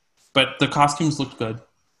 But the costumes looked good.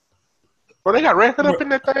 Well, they got Red Hood up in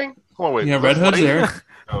that thing. Hold on, wait. Yeah, Red Hood's there.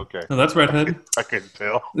 Okay, No, that's Red Hood. I couldn't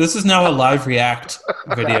tell. This is now a live react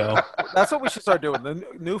video. That's what we should start doing. The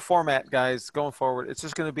new format, guys, going forward. It's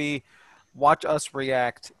just going to be watch us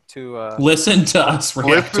react to. Listen to us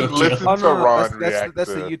react to a Listen trailer. to Ron That's react the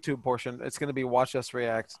to- YouTube portion. It's going to be watch us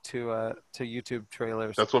react to YouTube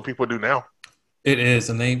trailers. That's what people do now. It is,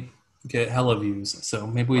 and they get hella views. So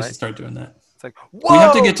maybe we Right. should start doing that. It's like We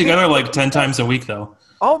have to whoa, get together like 10 times a week, though.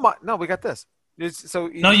 Oh my! No, we got this.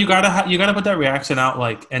 No, you gotta put that reaction out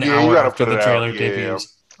like an Yeah, you hour gotta after put the it trailer out, yeah.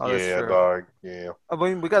 debuts. Oh, that's Yeah, true. dog. Yeah. I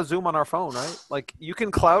mean, we got Zoom on our phone, right? Like you can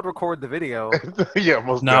cloud record the video. Yeah,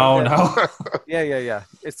 most No, definitely. no. Yeah.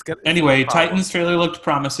 It's good. Anyway, Titans trailer looked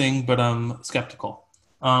promising, but I'm skeptical.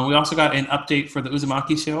 We also got an update for the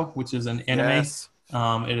Uzumaki show, which is an anime. Yes.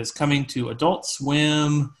 It is coming to Adult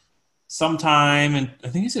Swim sometime, and I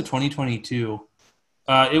think it's in 2022.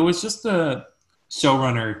 It was just the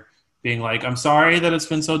showrunner being like, "I'm sorry that it's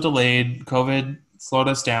been so delayed. COVID slowed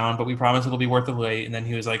us down, but we promise it'll be worth the wait." And then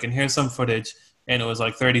he was like, "And here's some footage," and it was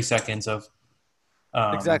like 30 seconds of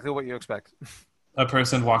Exactly what you expect. a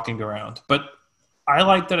person walking around. But I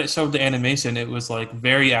like that it showed the animation. It was like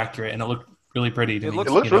very accurate, and it looked really pretty to It me. looks-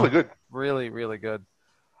 It looks you know? really good. Really, really good.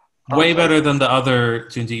 Way better than the other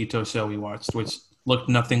Junji Ito show we watched, which looked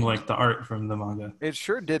nothing like the art from the manga. It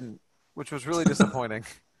sure didn't, which was really disappointing.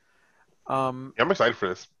 Yeah, I'm excited for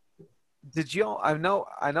this. Did you? I know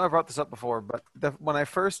I brought this up before, but when I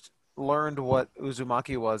first learned what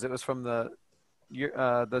Uzumaki was, it was from the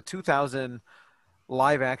 2000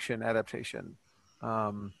 live action adaptation.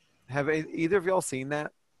 Have either of y'all seen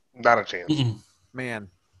that? Not a chance. Mm-mm. Man,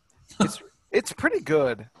 it's pretty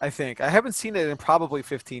good. I think I haven't seen it in probably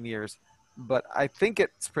 15 years, but I think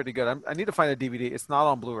it's pretty good. I need to find a DVD. It's not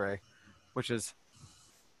on Blu-ray, which is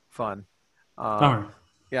fun. Bummer.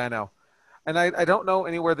 Yeah, I know. And I don't know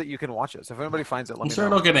anywhere that you can watch it. So if anybody finds it, let I'm me sure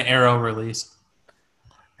know. it'll get an Arrow release.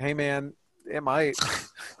 Hey, man, it might.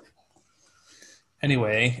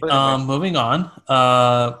 Anyway, But anyway. moving on.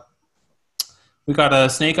 We got a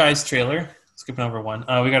Snake Eyes trailer. Skipping over one.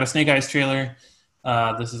 We got a Snake Eyes trailer.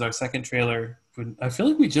 This is our second trailer. I feel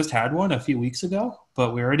like we just had one a few weeks ago,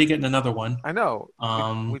 but we're already getting another one. I know.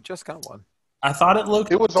 Um, We just got one. I thought it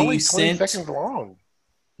looked It was only 20 decent. seconds long.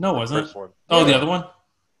 No, it The wasn't. first one. Oh, the Yeah. other one?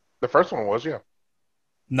 The first one was, yeah.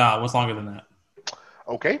 No, it was longer than that.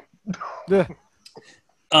 Okay.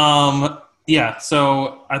 Yeah,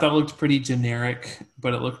 so I thought it looked pretty generic,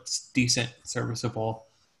 but it looked decent, serviceable,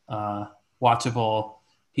 watchable.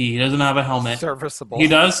 He doesn't have a helmet. Serviceable. He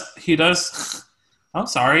does. I'm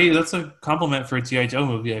sorry, that's a compliment for a G.I. Joe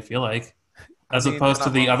movie, I feel like. As I mean, opposed to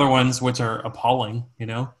you're the not other ones, which are appalling, you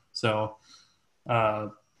know? So,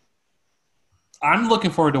 I'm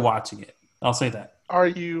looking forward to watching it. I'll say that. Are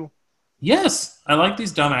you? Yes, I like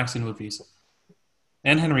these dumb action movies.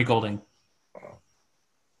 And Henry Golding.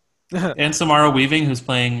 And Samara Weaving, who's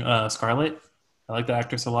playing Scarlet. I like the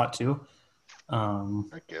actress a lot, too. I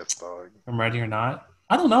guess, dog. I'm ready or not.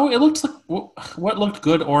 I don't know. It looks like what looked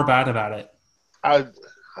good or bad about it. It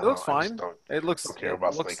It looks fine. It looks don't care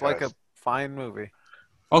about looks Snake like Eyes. a fine movie.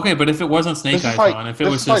 Okay, but if it wasn't Snake This is Eyes like, on, if it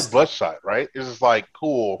this was is just like Bloodshot, right? It's just like,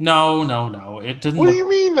 cool. no, it didn't. What do Look, you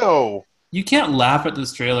mean, though? you can't laugh at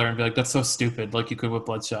this trailer and be like, "That's so stupid," like you could with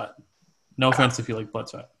Bloodshot. No offense if you like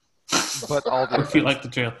Bloodshot, But all the if you like the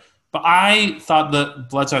trailer. But I thought the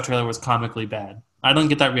Bloodshot trailer was comically bad. I don't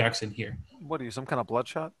get that reaction here. what are you, some kind of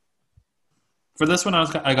bloodshot? For this one,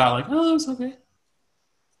 I got like, oh, it was okay.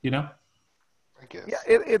 You know? I guess. Yeah,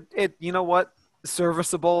 it you know what?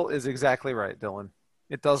 Serviceable is exactly right, Dylan.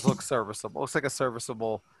 It does look serviceable. It looks like a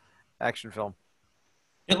serviceable action film.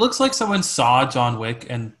 It looks like someone saw John Wick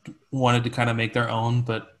and wanted to kind of make their own,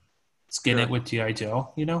 but skin Sure. it with G.I.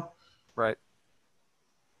 Joe, you know? Right.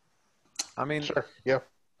 I mean, Sure. Yeah.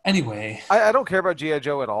 Anyway, I don't care about G.I.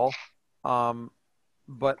 Joe at all.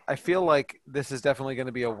 But I feel like this is definitely going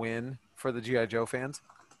to be a win for the G.I. Joe fans.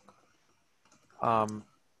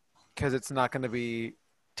 Because it's not going to be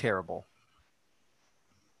terrible.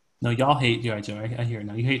 no, y'all hate G.I. Joe. I hear it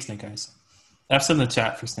now. You hate Snake Eyes. F's in the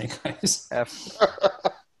chat for Snake Eyes. F.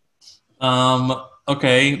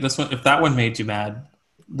 Okay, this one. If that one made you mad,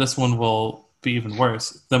 this one will be even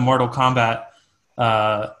worse. The Mortal Kombat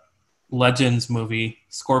Legends movie,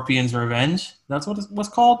 Scorpion's Revenge. That's what it was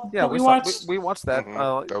called. Yeah, that we watched. we watched that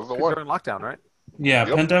That was the one. during lockdown, right? Yeah,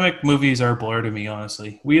 Yep. pandemic movies are a blur to me,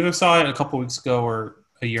 honestly. We either saw it a couple weeks ago or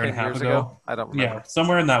a year and a 10 half years ago. I don't remember. Yeah,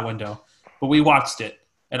 somewhere in that window. But we watched it,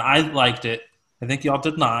 and I liked it. I think y'all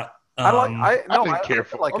did not. I didn't care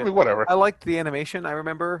for. like I mean, it. whatever. I liked the animation. I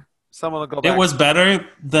remember someone will go back. It was better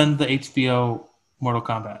than the HBO Mortal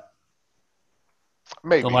Kombat,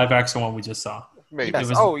 Maybe. the live action one we just saw. Maybe. Yes.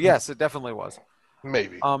 was- Yes, it definitely was.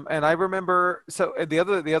 Maybe. And I remember. So the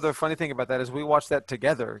other funny thing about that is we watched that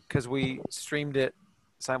together because we streamed it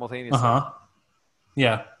simultaneously.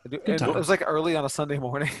 Yeah. It times. was like early on a Sunday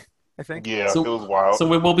morning, I think. Yeah, So- it was wild. So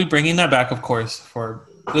we will be bringing that back, of course. For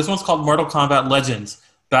this one's called Mortal Kombat Legends: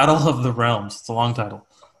 Battle of the Realms. It's a long title,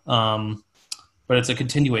 but it's a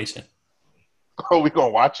continuation. Oh, we gonna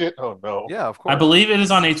watch it? Oh no. Yeah, of course. I believe it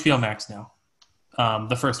is on HBO Max now,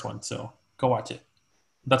 the first one. So go watch it.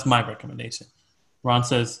 That's my recommendation. Ron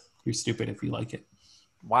says you're stupid if you like it.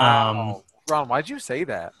 Wow, Ron, why'd you say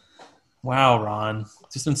that? Wow, Ron,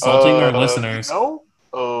 just insulting our listeners. No.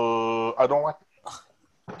 I don't like.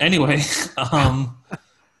 Anyway,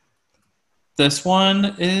 this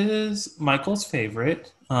one is Michael's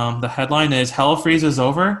favorite. The headline is "Hell Freezes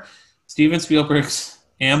Over." Steven Spielberg's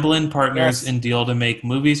Amblin partners Yes. in deal to make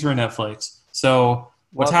movies for Netflix. So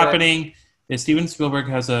what's Love it. happening is Steven Spielberg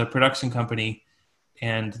has a production company,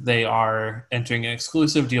 and they are entering an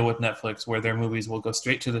exclusive deal with Netflix where their movies will go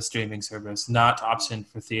straight to the streaming service, not optioned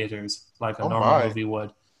for theaters like a Oh normal my. movie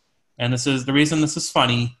would. And this is the reason this is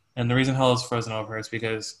funny, and the reason Hell is Frozen Over is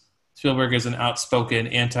because Spielberg is an outspoken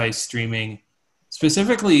anti-streaming,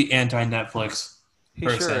 specifically anti-Netflix He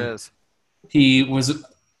person. sure is. He was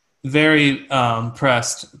very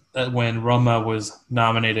pressed when Roma was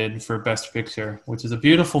nominated for Best Picture, which is a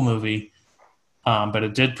beautiful movie, but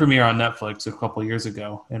it did premiere on Netflix a couple years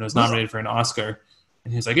ago and was nominated for an Oscar.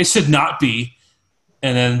 And he was like, it should not be.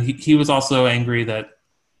 And then he was also angry that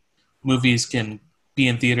movies can be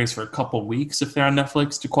in theaters for a couple weeks if they're on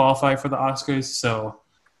Netflix to qualify for the Oscars. So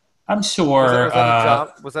I'm sure.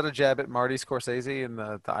 Was that a jab at Marty Scorsese and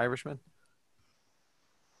the Irishman?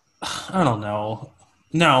 I don't know.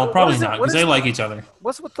 No, probably is it- not, what because is- they like each other.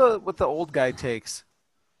 What's with the old guy takes?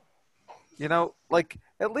 You know, like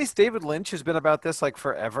at least David Lynch has been about this like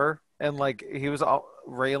forever, and like he was all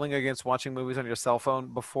railing against watching movies on your cell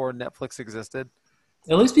phone before Netflix existed.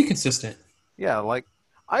 At least be consistent. Yeah, like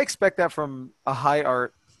I expect that from a high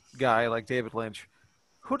art guy like David Lynch.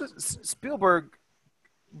 Who does Spielberg?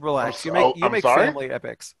 Relax. You I'm make sorry? family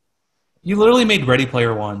epics, You literally made Ready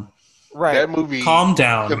Player One. right? That movie Calm can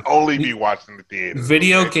down. only be watched in the theater.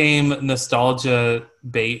 Video okay? game nostalgia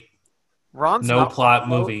bait. Ron's No not- plot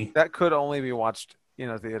movie. that could only be watched in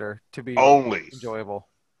a theater to be Only. enjoyable.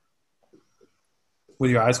 With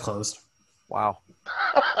your eyes closed. Wow.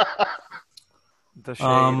 The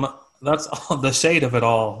shade. That's all the shade of it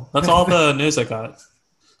all. That's all the news I got.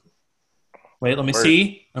 Wait, let me Word.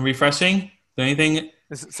 see. I'm refreshing. Is there anything?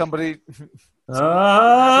 Is it somebody?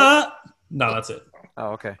 No, that's it. Oh,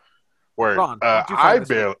 okay. Word. Ron, what'd you find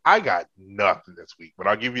this I got nothing this week, but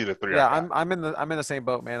I'll give you the three. Yeah, I got. I'm in the same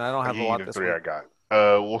boat, man. I don't have a I'll lot give you this the three week. I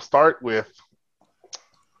got. We'll start with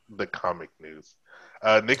the comic news.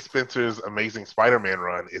 Nick Spencer's Amazing Spider-Man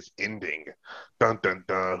run is ending. Dun dun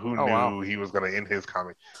dun. Who Oh, knew wow. he was going to end his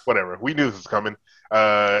comic? Whatever. We knew this was coming.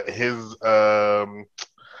 His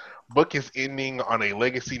book is ending on a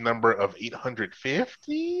legacy number of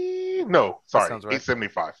 850. No, sorry, sounds right.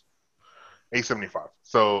 875. 875.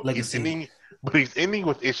 So Legacy. he's ending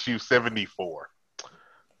with issue 74.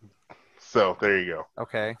 So there you go.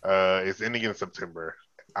 Okay. It's ending in September.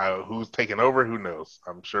 Who's taking over? Who knows?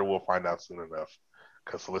 I'm sure we'll find out soon enough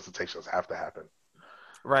because solicitations have to happen.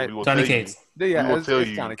 Right. We will Donny tell you Cates. Yeah, will it's tell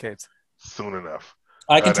you. Johnny Cates. soon enough.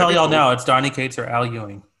 I can that'd tell be y'all cool. now. It's Donny Cates or Al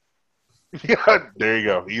Ewing. Yeah, there you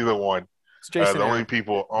go. Either one. It's Jason. The only Aaron.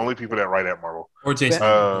 people that write at Marvel. Or Jason.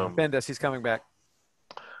 Bendis, he's coming back.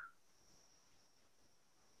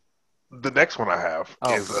 The next one I have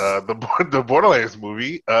Oh. is the Borderlands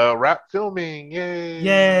movie, wrap filming. Yay!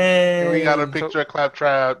 Yay! We got a picture of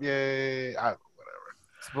Claptrap. Yay!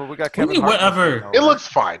 But we got What do Kevin you mean, Hart. whatever? Oh, It looks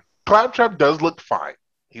fine. Claptrap does look fine.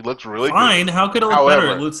 He looks really Fine. good. How could it look However-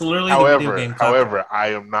 better? It's literally the video game. However, I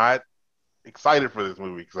am not excited for this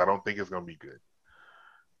movie because I don't think it's going to be good.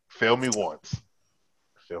 Fail me once,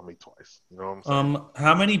 fail me twice. You know what I'm saying?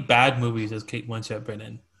 How many bad movies has Kate Winslet been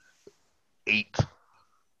in? 8.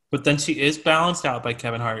 But then she is balanced out by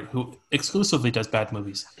Kevin Hart, who exclusively does bad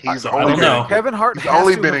movies. He's I only don't been know. in good- Kevin Hart He's has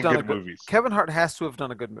only to been have in done a good movies. Kevin Hart has to have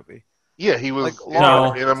done a good movie. Yeah, he was Like,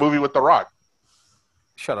 No. in a movie with The Rock.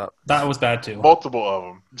 Shut up. That was bad too. Multiple of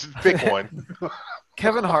them. Just pick one.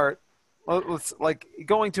 Kevin Hart, let's like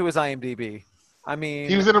going to his IMDb. I mean,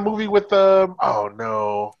 He was in a movie with oh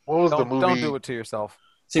no, what was the movie? don't do it to yourself.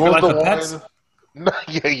 Secret What Life was of the Pets. one? No,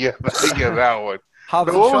 yeah, that one. Hobbs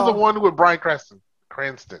No, and what was Shaw, the one with Bryan Cranston?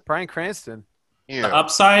 Bryan Cranston. Yeah, The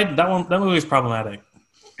Upside. That movie is problematic.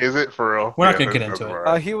 is it for real? We're not Yeah, gonna get that's into it.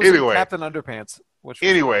 right. He was Anyway. in Captain Underpants. Which was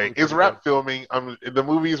Anyway, really is pretty rap filming? The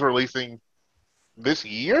movie's releasing this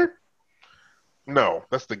year? No,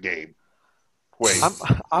 that's the game. Wait,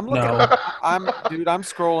 good. I'm looking. No. I'm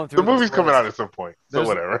scrolling through. the movie's this coming list. out at some point, so There's-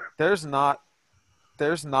 whatever. There's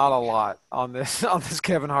not a lot on this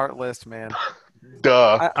Kevin Hart list, man.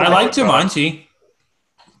 Duh. I like Jumanji.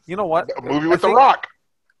 You know what? A movie I with The think- Rock.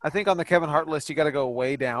 I think on the Kevin Hart list, you got to go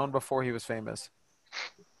way down before he was famous.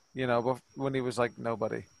 You know, when he was like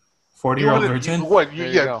nobody. 40-year-old virgin. There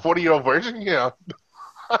you go. 40-year-old virgin, yeah.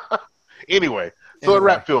 Anyway, so Anyway.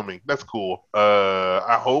 rap filming, that's cool.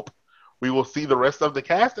 I hope we will see the rest of the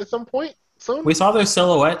cast at some point soon. We saw their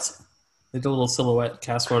silhouettes. They did a little silhouette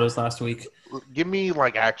cast photos last week. Give me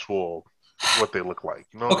like actual what they look like.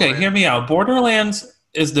 You know what Okay, I'm hear me out. Borderlands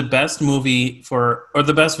is the best movie or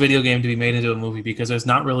the best video game to be made into a movie because there's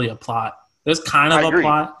not really a plot. There's kind I of a agree.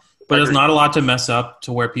 plot, but I there's agree. not a lot to mess up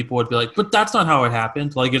to where people would be like, but that's not how it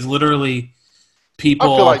happened. Like, it's literally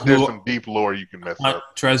people I feel like there's who some deep lore you can mess want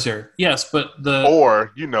up. treasure. Yes, but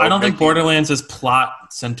Or, I don't think making- Borderlands is plot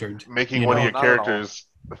centered. making you one know? of your Not at all. characters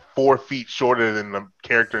 4 feet shorter than the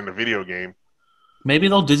character in the video game. Maybe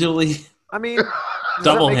they'll digitally I mean, does that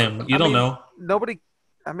double make- him. You I don't mean, know. Nobody.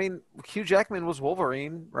 I mean, Hugh Jackman was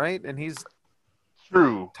Wolverine, right? And he's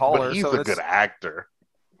True, Taller, but he's so a it's- good actor.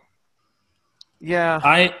 yeah.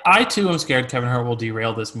 I too am scared Kevin Hart will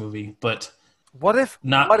derail this movie, but What if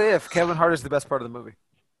not. Kevin Hart is the best part of the movie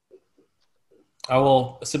I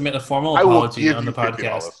will submit a formal I will apology give on you the $50.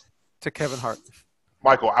 podcast. to Kevin Hart?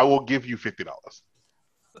 Michael, I will give you $50.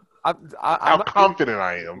 I'm How not- confident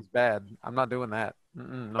I am. It's bad. I'm not doing that.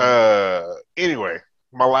 No. Anyway,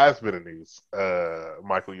 my last bit of news.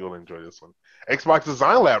 Michael, you'll enjoy this one. Xbox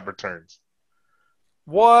Design Lab returns.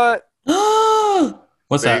 What?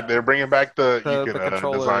 What's that? They're bringing back the The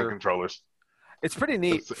controller. design controllers. It's pretty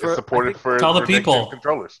neat. It's For- I supported think for Tell the for next-gen people.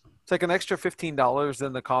 controllers. It's like an extra $15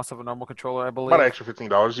 than the cost of a normal controller, I believe. About an extra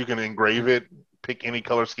 $15. You can engrave it, pick any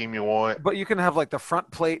color scheme you want. But you can have like the front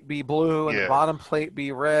plate be blue and Yeah. the bottom plate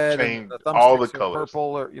be red, Change and the thumbsticks all the are colors. purple,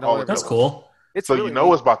 or All the whatever. That's colors. cool. It's So really you know neat.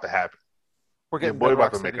 what's about to happen. We're Your getting boy about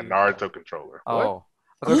Bedrock to make a City. Naruto controller. What? Oh,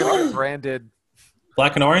 they're gonna get branded.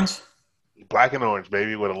 Black and orange? Black and orange,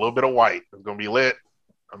 baby, with a little bit of white. It's gonna be lit.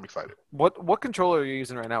 I'm excited. What controller are you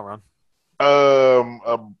using right now, Ron?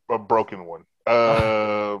 A broken one.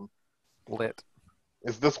 Lit.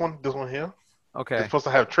 Is this one? This one here? It's Okay. supposed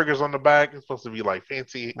to have triggers on the back. It's supposed to be like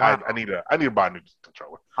fancy. Wow. I need to buy a new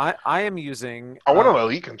controller. I am using. I want an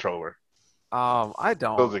elite controller. I Those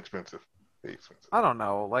don't. are expensive. They're expensive. I don't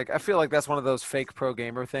know. Like I feel like that's one of those fake pro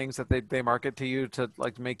gamer things that they market to you to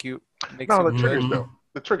like make No, something the good, triggers Mhm. though.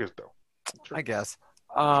 The triggers though. I guess.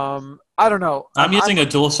 I don't know. I'm using a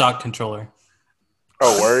DualShock controller.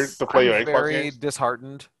 Oh, word to play your I'm Xbox very games.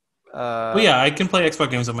 disheartened. Well, yeah, I can play Xbox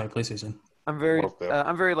games on my PlayStation. I'm very Most definitely.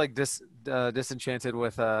 I'm very like disenchanted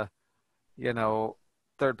with third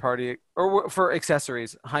party or for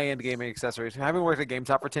accessories, high end gaming accessories. Having worked at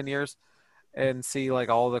GameStop for 10 years and see like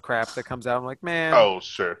all the crap that comes out, I'm like, man, Oh,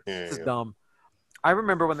 sure. Yeah, this is yeah. dumb. I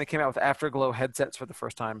remember when they came out with Afterglow headsets for the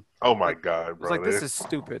first time. Oh my god, I was bro. like, this They're is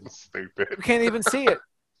stupid. stupid. You can't even see it.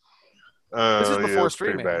 This is Yeah, before it's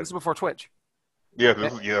pretty streaming. bad. This is before Twitch. Yeah,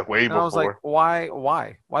 this is way And I was like, before.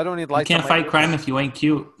 why? Why don't I need You lights? can't on my fight crime if you ain't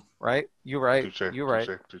cute. right? You're right. Touche, You're right.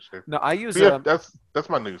 touche, touche. No, I use So, yeah, that's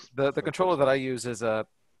my news. the controller that I use is the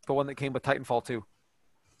one that came with Titanfall 2.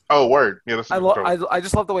 Oh, word. Yeah, that's a I good love controller. I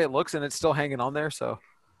just love the way it looks and it's still hanging on there. So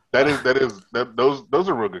those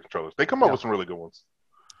are real good controllers. They come up Yeah. with some really good ones,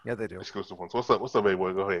 yeah, they do. exclusive ones. What's up, baby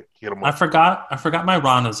boy? Go ahead, hit them I up. forgot my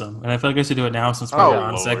Ronism, and I feel like I should do it now since we're Oh, on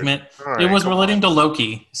Lord. segment. All right, It was come relating on. to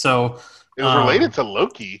Loki. So It was related to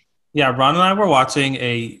Loki. yeah, Ron and I were watching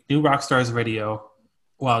a new Rockstars video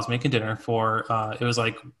while I was making dinner for it was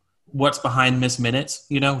like what's behind Miss Minutes,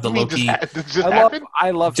 the You mean Loki. This just I happened?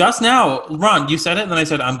 love Just now, Ron, you said it, and then I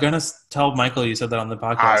said I'm gonna tell Michael you said that on the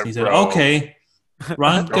podcast. And he said, bro. "Okay."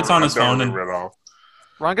 Ron gets on his phone and Ron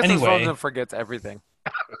gets his Anyway. phone and forgets everything.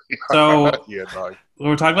 so yeah, dog. we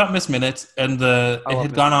were talking about Miss Minutes, and it love had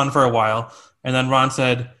Miss gone on for a while, and then Ron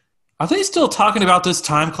said, Are they still talking about this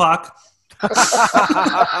time clock?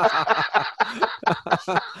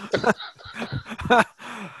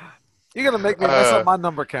 You're gonna make me mess up my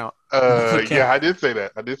number count. Okay. Yeah, I did say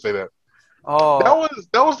that. I did say that. Oh,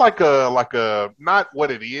 That was like a not what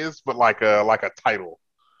it is, but like a title.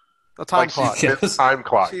 the time Like clock. she's Miss Yes. Time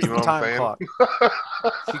Clock. She's You know the what I'm time saying?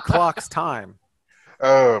 clock. She clocks time.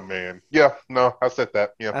 Oh man, yeah. No, I said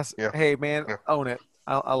that. Yeah, That's yeah, hey man, yeah. own it.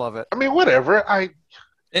 I love it. I mean, whatever.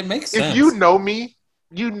 It makes If you sense. know me,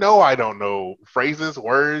 you know I don't know phrases,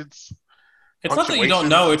 words, It's not that you don't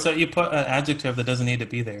know; punctuations. it's that you put an adjective that doesn't need to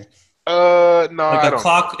be there. No, Like I a don't know.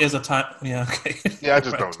 clock is a time. Yeah, okay. Yeah, I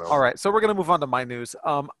just Right. don't know. All right, so we're gonna move on to my news.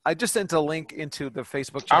 I just sent a link into the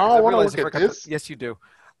Facebook chat I 'cause I don't want to realized look I at forgot to. this. Yes, you do.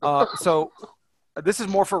 So this is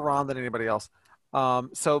more for Ron than anybody else.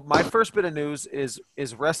 So my first bit of news is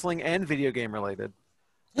wrestling and video game related.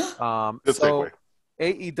 Good So segue.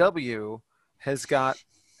 AEW has got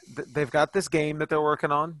they've got this game that they're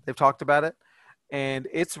working on. They've talked about it, and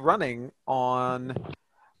it's running on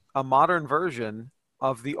a modern version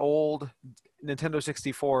of the old Nintendo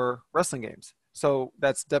 64 wrestling games. So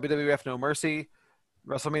that's WWF No Mercy,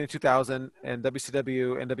 WrestleMania 2000, and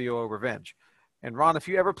WCW NWO Revenge. And Ron, if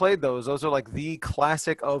you ever played those are like the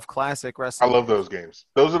classic of classic I wrestling love games. those games.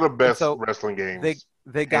 Those are the And best so wrestling they games,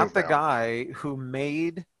 they hands got the down. guy who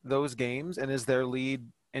made those games and is their lead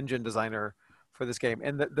engine designer for this game.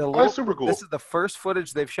 And the Oh, that's little super this cool. is the first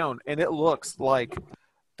footage they've shown, and it looks like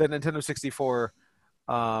the Nintendo 64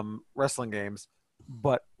 wrestling games,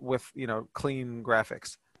 but with clean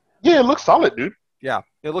graphics. Yeah, it looks solid, dude. Yeah,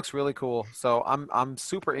 it looks really cool. So I'm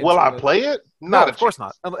super Will I into it. play it? No, Not a of course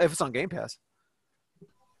not. chance. If it's on Game Pass.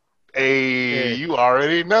 Hey, Yeah, you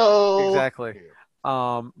already know. exactly.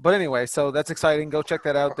 Yeah. But anyway, so that's exciting. Go check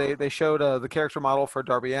that out. They showed the character model for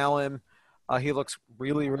Darby Allin. He looks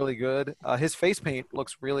really really good. His face paint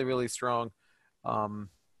looks really really strong um,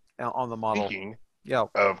 on the model. Speaking Yeah,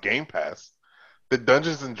 of Game Pass, the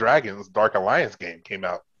Dungeons and Dragons Dark Alliance game came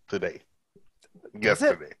out today, does it?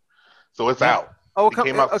 yesterday. So it's When? out. Oh, It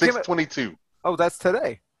came out okay. 6/22. Oh, that's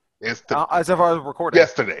today. It's As of our recording.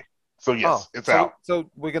 yesterday. So Oh, yes, it's so out. so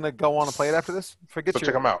we're gonna go on and play it after this. So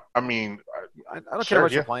check them out. I mean, I don't care sure,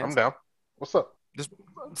 about yeah, your I'm plans. down. What's up? Just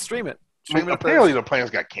stream it. I mean, Stream it. apparently the plans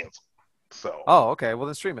got canceled. So Oh, okay. Well,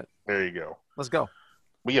 then stream it. there you go. Let's go.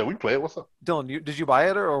 But yeah, we play it. What's up? Dylan, did you buy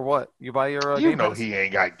it or what? You buy your You Game know Pass? he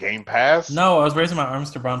ain't got Game Pass. No, I was raising my arms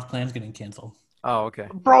to Brown's plans getting canceled. Oh, okay.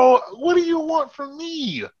 Bro, what do you want from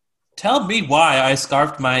me? Tell me why I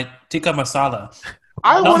scarfed my tikka masala.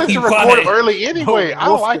 I Tell wanted me to record why. early anyway. I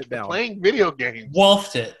Wolfed like it down. playing video games.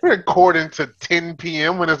 Wolfed it. We're recording to 10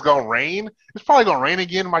 p.m. when it's gonna rain. It's probably gonna rain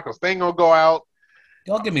again. Michael's thing gonna go out.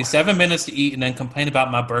 Y'all give me 7 minutes to eat and then complain about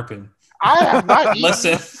my burping. I have not eaten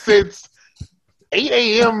Listen. since 8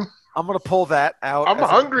 a.m. I'm gonna pull that out. I'm as a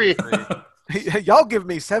hungry. MP3. Y'all give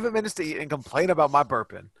me 7 minutes to eat and complain about my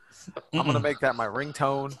burping. I'm gonna make that my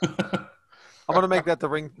ringtone. I'm gonna make that the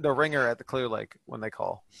ringer at the Clear Lake when they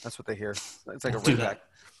call. That's what they hear. It's like a Do ringback.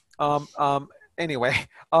 that. Anyway,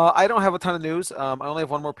 I don't have a ton of news. I only have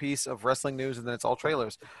one more piece of wrestling news, and then it's all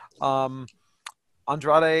trailers.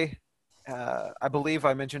 Andrade, I believe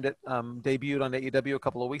I mentioned it, debuted on AEW a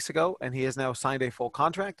couple of weeks ago, and he has now signed a full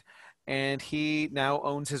contract, and he now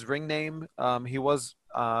owns his ring name. He was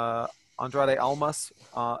Andrade Almas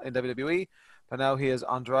in WWE, but now he is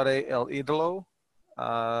Andrade El Idolo.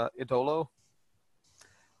 Idolo.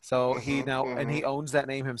 So he now and he owns that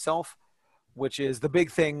name himself, which is the big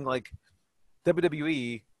thing. Like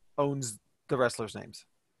WWE owns the wrestlers' names,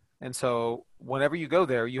 and so whenever you go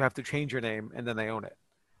there, you have to change your name, and then they own it,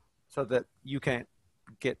 so that you can't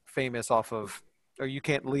get famous off of, or you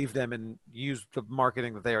can't leave them and use the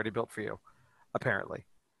marketing that they already built for you, apparently.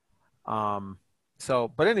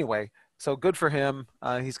 But anyway, so good for him.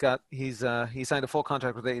 He signed a full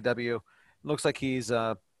contract with AEW. Looks like he's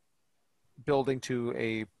building to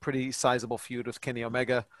a pretty sizable feud with Kenny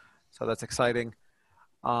Omega, so that's exciting.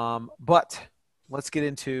 But let's get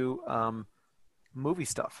into movie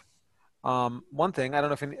stuff. One thing, I don't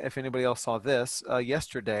know if anybody else saw this,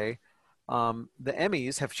 yesterday, the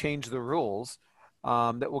Emmys have changed the rules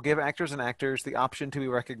that will give actors and actors the option to be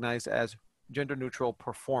recognized as gender-neutral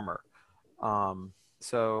performer.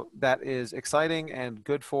 So that is exciting and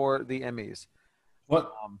good for the Emmys.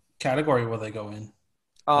 What category will they go in?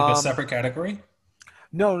 Like a separate category?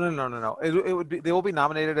 No. It would be, they will be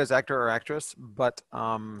nominated as actor or actress, but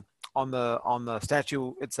on the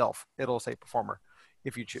statue itself, it'll say performer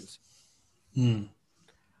if you choose.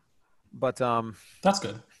 But that's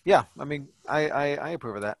good. Yeah, I mean, I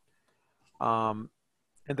approve of that. And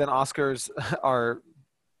then Oscars are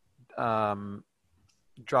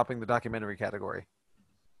dropping the documentary category,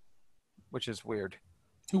 which is weird.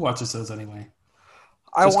 Who watches those anyway?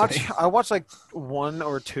 I Just watch kidding. I watch like 1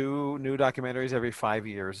 or 2 new documentaries every 5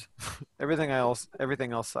 years. Everything else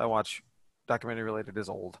I watch documentary related is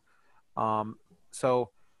old. So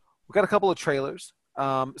we got a couple of trailers.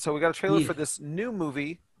 So we got a trailer Yeah. for this new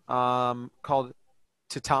movie called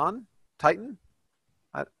Titan.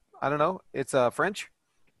 I don't know. It's French,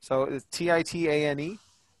 so it's Titane.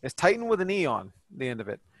 It's Titan with an E on the end of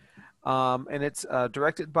it, and it's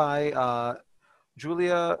directed by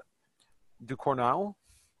Julia Ducournau,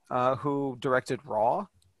 who directed Raw.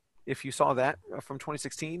 If you saw that from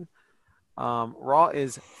 2016, Raw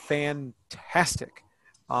is fantastic.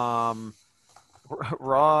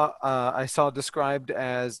 Raw, I saw described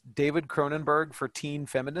as David Cronenberg for teen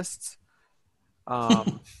feminists.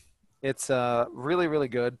 It's really, really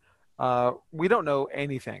good. We don't know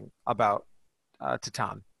anything about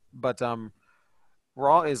Titan, but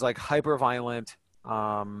Raw is like hyper violent,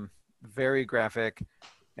 very graphic,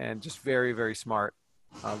 and just very, very smart.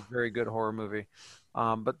 Very good horror movie.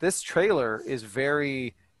 But this trailer is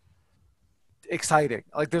very exciting.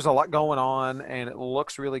 Like there's a lot going on, and it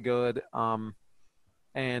looks really good.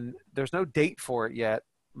 And there's no date for it yet,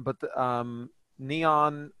 but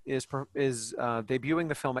Neon is debuting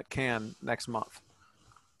the film at Cannes next month.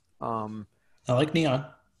 I like Neon.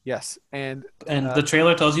 Yes, and And the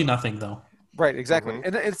trailer tells you nothing, though. right, exactly, Mhm.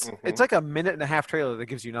 and it's like a minute and a half trailer that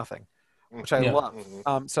gives you nothing, which I Yeah.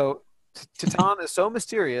 love. So Titan is so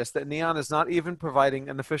mysterious that Neon is not even providing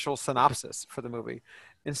an official synopsis for the movie.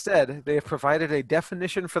 Instead, they have provided a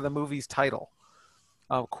definition for the movie's title.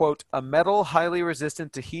 Quote, a metal highly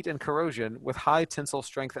resistant to heat and corrosion with high tensile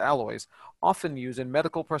strength alloys, often used in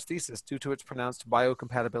medical prosthesis due to its pronounced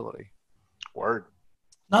biocompatibility. Word.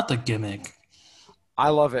 Not the gimmick. I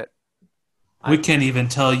love it. We can't even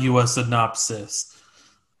tell you a synopsis.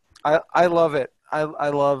 I love it. I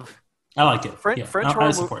love I like it. French, Yeah, French, I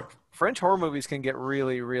horror support. French horror movies can get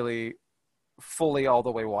really, really fully all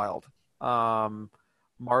the way wild. It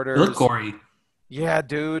Martyrs. looked gory. Yeah,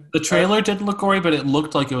 dude. The trailer didn't look gory, but it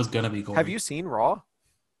looked like it was going to be gory. Have you seen Raw?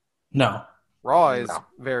 No. Raw is No.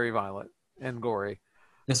 very violent and gory.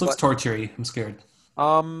 This looks tortury. I'm scared.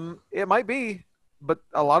 It might be, but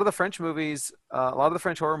a lot of the French movies, a lot of the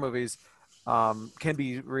French horror movies, can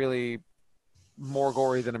be really more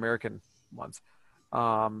gory than American ones.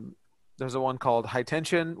 There's a one called High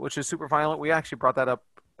Tension, which is super violent. We actually brought that up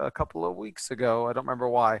a couple of weeks ago. I don't remember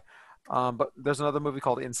why. But there's another movie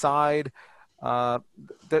called Inside. There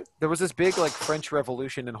was this big like French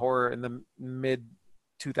revolution in horror in the mid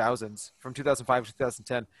 2000s, from 2005 to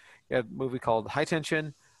 2010. You had a movie called High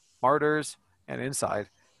Tension, Martyrs, and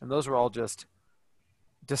Inside, and those were all just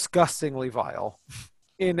disgustingly vile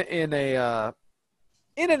in an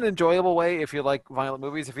enjoyable way. If you like violent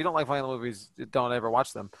movies, if you don't like violent movies, don't ever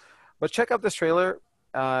watch them. But check out this trailer.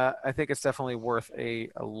 I think it's definitely worth a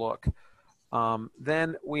look.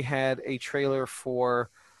 Then we had a trailer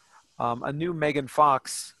for a new Megan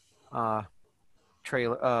Fox horror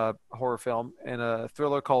film and a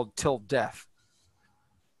thriller called Till Death.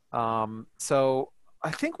 So I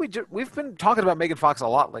think we've been talking about Megan Fox a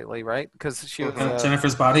lot lately, right? Because she was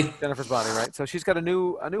Jennifer's Body. Jennifer's Body, right? So she's got a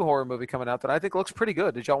new horror movie coming out that I think looks pretty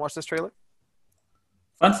good. Did y'all watch this trailer?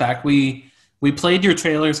 Fun fact: we played your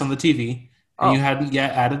trailers on the TV, and Oh. you hadn't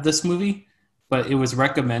yet added this movie, but it was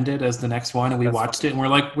recommended as the next one, and we That's watched funny. it, and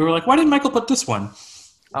we were like, why didn't Michael put this one?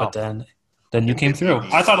 Oh. But then you came through.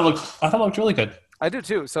 I thought it looked really good. I do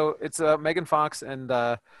too. So it's Megan Fox, and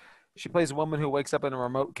she plays a woman who wakes up in a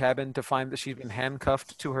remote cabin to find that she's been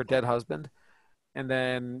handcuffed to her dead husband. And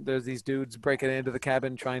then there's these dudes breaking into the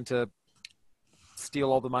cabin trying to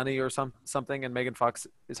steal all the money or something. And Megan Fox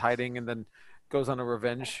is hiding and then goes on a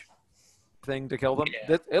revenge thing to kill them.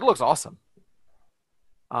 Yeah. It looks awesome.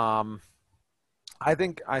 I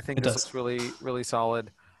think It this does. looks really, really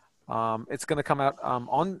solid. It's going to come out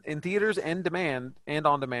in theaters and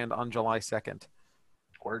on demand on July 2nd.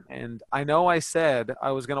 Word. And I know I said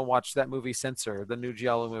I was going to watch that movie Censor, the new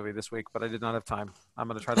Giallo movie this week, but I did not have time. I'm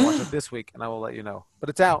going to try to watch it this week, and I will let you know. But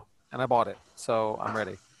it's out, and I bought it, so I'm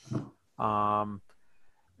ready.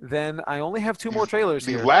 Then I only have 2 more trailers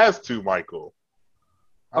These here. last two, Michael.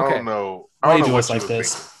 I Okay. don't know. Why I you don't know do what us you like was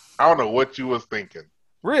this? thinking. I don't know what you was thinking.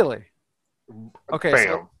 Really? Okay. Bam.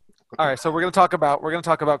 So, all right. So we're going to talk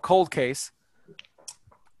about Cold Case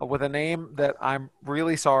with a name that I'm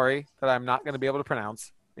really sorry that I'm not going to be able to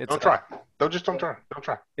pronounce. It's Don't try. Don't try. Don't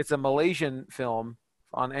try. It's a Malaysian film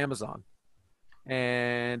on Amazon,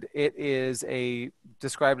 and it is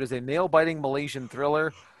described as a nail-biting Malaysian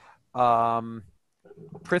thriller.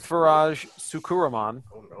 Prithviraj Sukuraman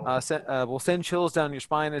Oh no. will send chills down your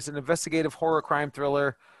spine. It's an investigative horror crime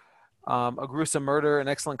thriller, a gruesome murder, an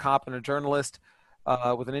excellent cop, and a journalist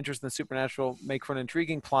with an interest in the supernatural make for an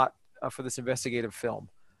intriguing plot for this investigative film.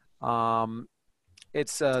 Um,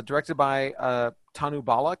 it's directed by Tanu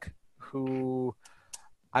Balak, who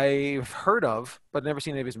I've heard of, but never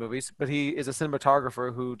seen any of his movies. But he is a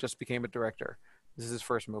cinematographer who just became a director. This is his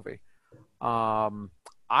first movie. Um,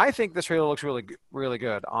 I think this trailer looks really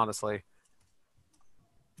good, honestly.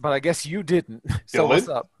 But I guess you didn't. So what's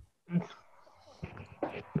Dylan? up?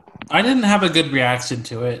 I didn't have a good reaction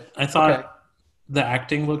to it. I thought Okay. the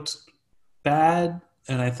acting looked bad,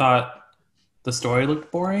 and I thought the story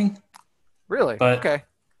looked boring. Really? But Okay.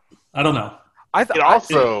 I don't know. I It thought.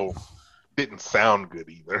 also didn't sound good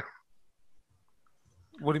either.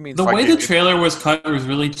 What do you mean? The Like way it- the trailer was cut was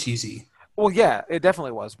really cheesy. Well, yeah, it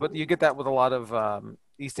definitely was. But you get that with a lot of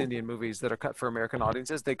East Indian movies that are cut for American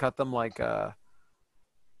audiences. They cut them like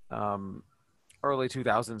um, early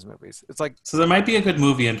 2000s movies. So there might be a good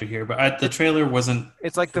movie under here, but the trailer wasn't.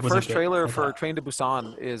 It's like the Wasn't first good, trailer I for thought. Train to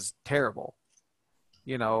Busan is terrible.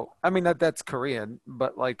 You know, I mean that's Korean,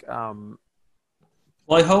 but like Well,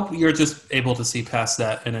 I hope you're just able to see past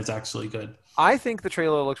that, and it's actually good. I think the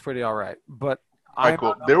trailer looks pretty all right. But I'm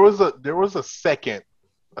Michael, there was a second,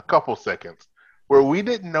 a couple seconds, where we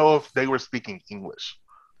didn't know if they were speaking English.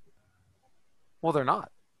 well, they're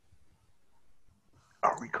not.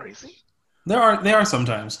 Are we crazy? They are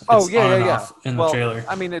sometimes. Oh It's yeah, on yeah, and yeah. off in the Well, trailer.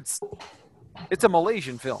 I mean it's a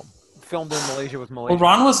Malaysian film, filmed in Malaysia with Well, Malaysian.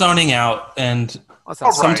 Ron was zoning out, and That's All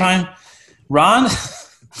not right. sometime Ron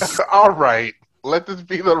All right, let this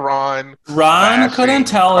be the Ron. Ron couldn't Bashing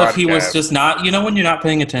tell if he was podcast. just not. You know when you're not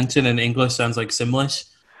paying attention and English sounds like Simlish.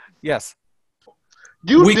 Yes.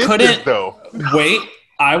 You We did couldn't- this though. Wait,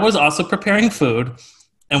 I was also preparing food,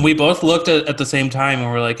 and we both looked at the same time and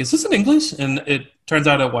we're like, "Is this in English?" And it turns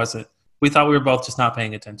out it wasn't. We thought we were both just not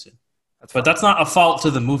paying attention. That's But fine. that's not a fault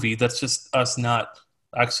to the movie. That's just us not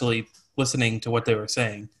actually listening to what they were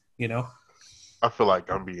saying, you know? I feel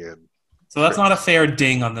like I'm being So that's not a fair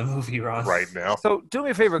ding on the movie, Ron. right now. So do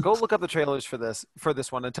me a favor, go look up the trailers for this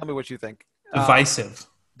one and tell me what you think. Divisive.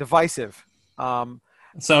 Divisive. Um,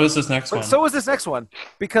 So is this next but one. so is this next one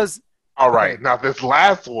because All right, Okay. now this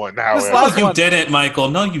last one, however, last you one- didn't, Michael.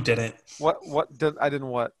 No, you didn't. what did I didn't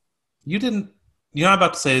what? You didn't. You're not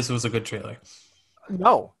about to say this was a good trailer.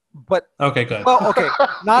 No, but Okay, good. well, okay,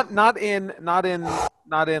 not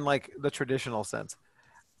in like the traditional sense.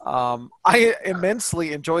 I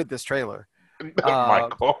immensely enjoyed this trailer.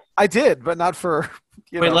 Michael. I did, but not for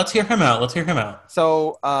you Wait, know. let's hear him out. Let's hear him out.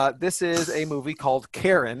 So this is a movie called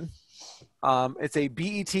Karen. It's a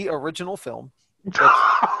BET original film.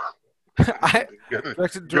 I,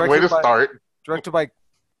 Good way to start. directed by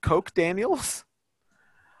Coke Daniels.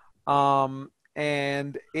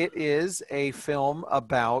 And it is a film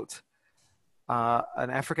about an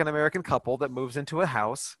African American couple that moves into a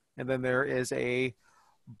house, and then there is a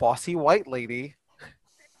bossy white lady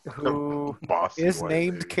who Boss is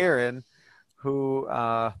named Karen, who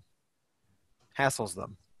hassles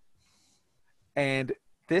them. And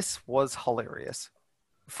this was hilarious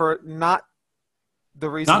for not the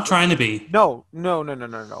reason. Not trying to be. No.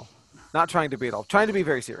 Not trying to be at all. Trying to be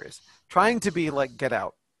very serious. Trying to be like Get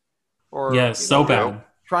Out. Or Yes, so bad.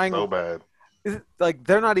 trying So bad. like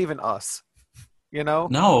they're not even us. You know?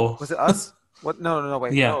 No. Was it us? What? No.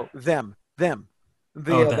 Wait. Yeah. No, them.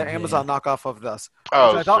 The Oh, them, the yeah, Amazon knockoff of us.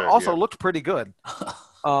 Oh, Which I thought shit, also yeah. looked pretty good.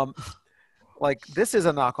 Like this is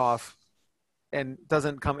a knockoff and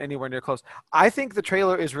doesn't come anywhere near close. I think the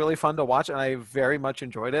trailer is really fun to watch and I very much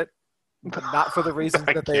enjoyed it. But not for the reasons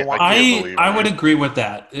I that they can't- want. I can't I believe I would it. agree with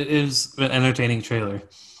that. It is an entertaining trailer.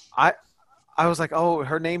 I was like, oh,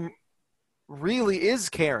 her name really is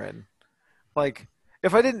Karen. Like,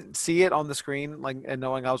 if I didn't see it on the screen, like, and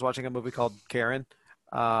knowing I was watching a movie called Karen,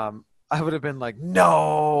 I would have been like,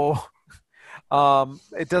 no.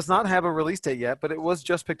 It does not have a release date yet, but it was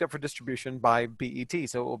just picked up for distribution by BET,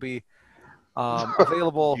 so it will be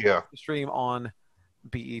available Yeah. to stream on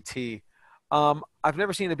BET. I've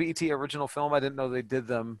never seen a BET original film. I didn't know they did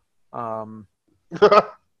them.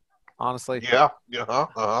 Honestly, Yeah.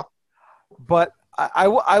 Uh-huh. but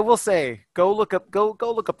I will say go look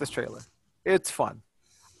up this trailer. It's fun.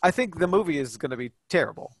 I think the movie is going to be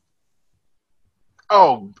terrible.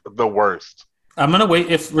 Oh, the worst. I'm gonna wait.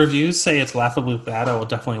 If reviews say it's laughably bad, I will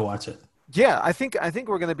definitely watch it. Yeah, I think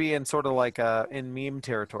we're going to be in sort of like in meme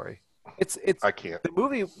territory. It's I can't. the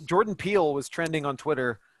movie. Jordan Peele was trending on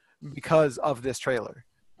Twitter because of this trailer.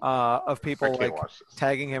 Of I people can't like watch this.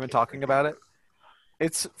 tagging him and talking about it.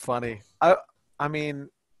 It's funny. I mean,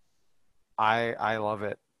 I love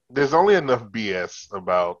it. There's only enough BS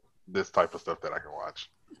about this type of stuff that I can watch.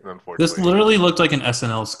 Unfortunately, This literally looked like an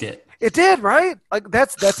SNL skit. It did, right? Like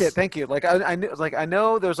that's it. Thank you. Like I knew, like I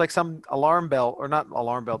know there's like some alarm bell or not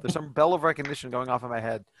alarm bell. There's some bell of recognition going off in my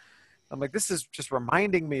head. I'm like, this is just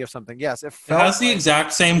reminding me of something. Yes, It has the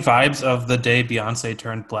exact same vibes of the day Beyonce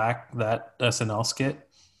turned black, that SNL skit.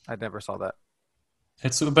 I never saw that.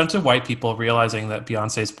 It's a bunch of white people realizing that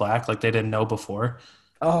Beyonce's black, like they didn't know before.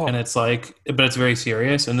 Oh, And it's like, but it's very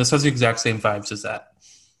serious. And this has the exact same vibes as that.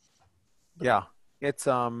 yeah. It's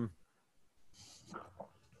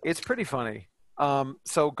pretty funny.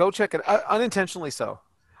 So go check it. Unintentionally so.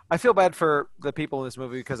 I feel bad for the people in this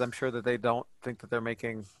movie because I'm sure that they don't think that they're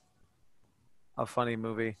making a funny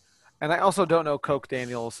movie, and I also don't know Coke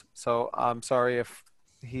Daniels, so I'm sorry if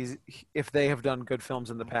they have done good films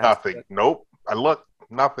in the past. nothing. Nope. I look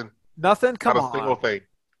nothing. Nothing. Come Not on. a single thing.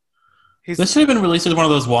 This should have been released as one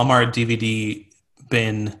of those Walmart DVD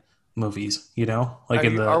bin movies, you know? Like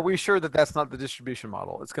are we sure that that's not the distribution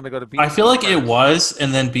model? It's going to go to BET. I feel like it was,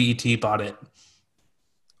 and then BET bought it.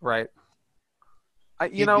 Right.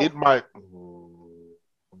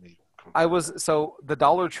 So the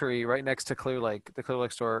Dollar Tree right next to Clear Lake, the Clear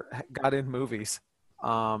Lake store, got in movies,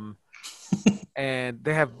 and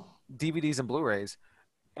they have DVDs and Blu-rays.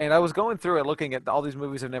 And I was going through it, looking at all these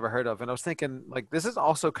movies I've never heard of, and I was thinking, like, this is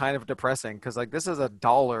also kind of depressing because, like, this is a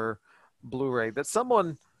 $1 Blu-ray that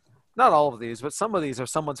someone, not all of these, but some of these are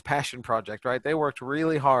someone's passion project, right? They worked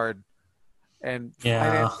really hard and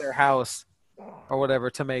financed their house or whatever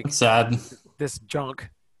to make sad this junk.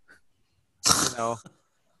 You know,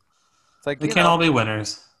 it's like we can't all be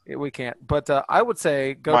winners. We can't. But I would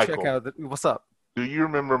say go Michael, check out. What's up? Do you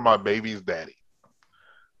remember My Baby's Daddy?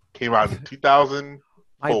 Came out in 2004.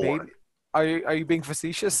 My baby. Are you being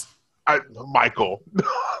facetious? Michael.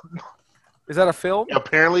 Is that a film?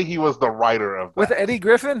 Apparently, he was the writer of that. With Eddie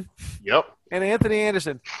Griffin? Yep. And Anthony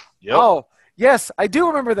Anderson. Yep. Oh, yes, I do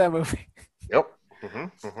remember that movie. Yep.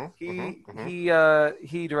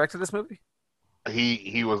 He directed this movie?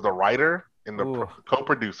 He was the writer and the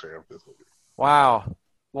co-producer of this movie. Wow.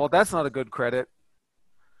 Well, that's not a good credit.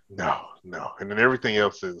 No. And then everything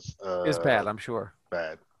else is bad, I'm sure.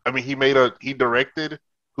 Bad. I mean, he directed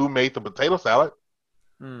Who Made the Potato Salad?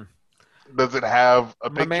 Does it have a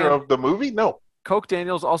picture of the movie? No. Coke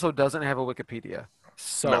Daniels also doesn't have a Wikipedia.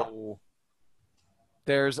 So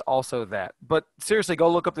there's also that. But seriously, go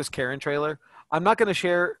look up this Karen trailer. I'm not going to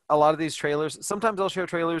share a lot of these trailers. Sometimes I'll share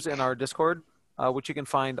trailers in our Discord, which you can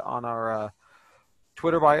find on our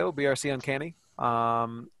Twitter bio, BRC Uncanny,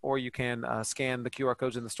 or you can scan the QR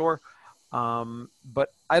codes in the store. But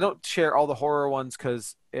I don't share all the horror ones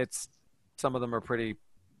because some of them are pretty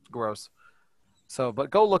gross. So, but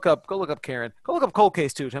go look up Karen. Go look up Cold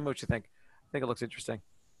Case too. Tell me what you think. I think it looks interesting.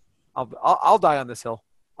 I'll die on this hill.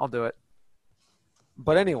 I'll do it.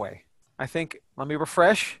 But anyway, I think let me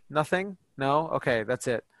refresh. Nothing. No. Okay, that's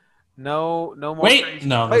it. No more. Wait.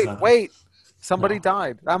 No. Wait. Somebody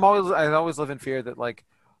died. I always live in fear that like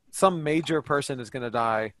some major person is gonna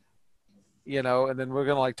die. You know, and then we're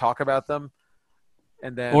gonna like talk about them,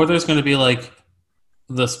 and then or there's gonna be like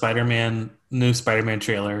the new Spider-Man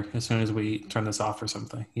trailer as soon as we turn this off or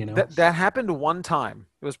something, you know? That happened one time.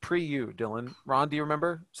 It was pre-you, Dylan. Ron, do you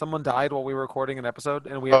remember? Someone died while we were recording an episode,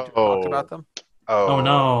 and we had to talk about them. Oh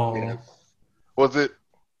no. Yeah. Was it?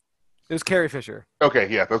 It was Carrie Fisher. Okay,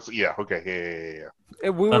 yeah. Okay, yeah.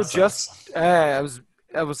 And we were just I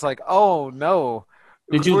was like, oh no.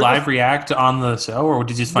 Did you live react on the show, or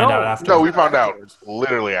did you just find out after? No, we found out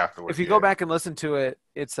literally afterwards. If you go back and listen to it,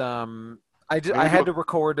 it's I had to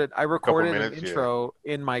record it. I recorded an intro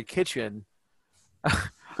in my kitchen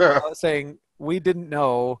saying we didn't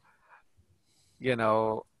know, you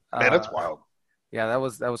know. Man, that's wild. Yeah, that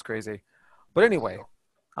was crazy. But anyway.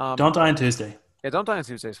 Don't die on Tuesday. Yeah, don't die on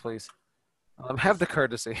Tuesdays, please. Have the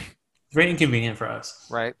courtesy. Very inconvenient for us.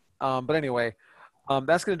 Right. But anyway,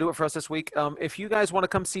 that's going to do it for us this week. If you guys want to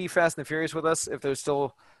come see Fast and the Furious with us, if there's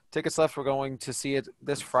still tickets left, we're going to see it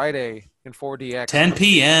this Friday in 4DX. 10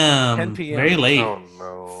 p.m. 10 p.m. Very late. Oh,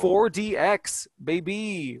 no. 4DX,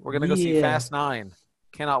 baby. We're going to go see Fast 9.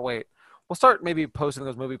 Cannot wait. We'll start maybe posting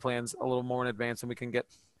those movie plans a little more in advance, and we can get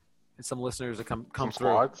some listeners to come through.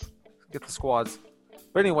 Squads. Get the squads.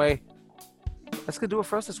 But anyway, that's going to do it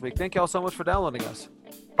for us this week. Thank you all so much for downloading us.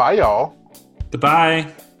 Bye, y'all.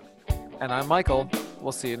 Goodbye. And I'm Michael.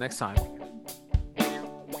 We'll see you next time.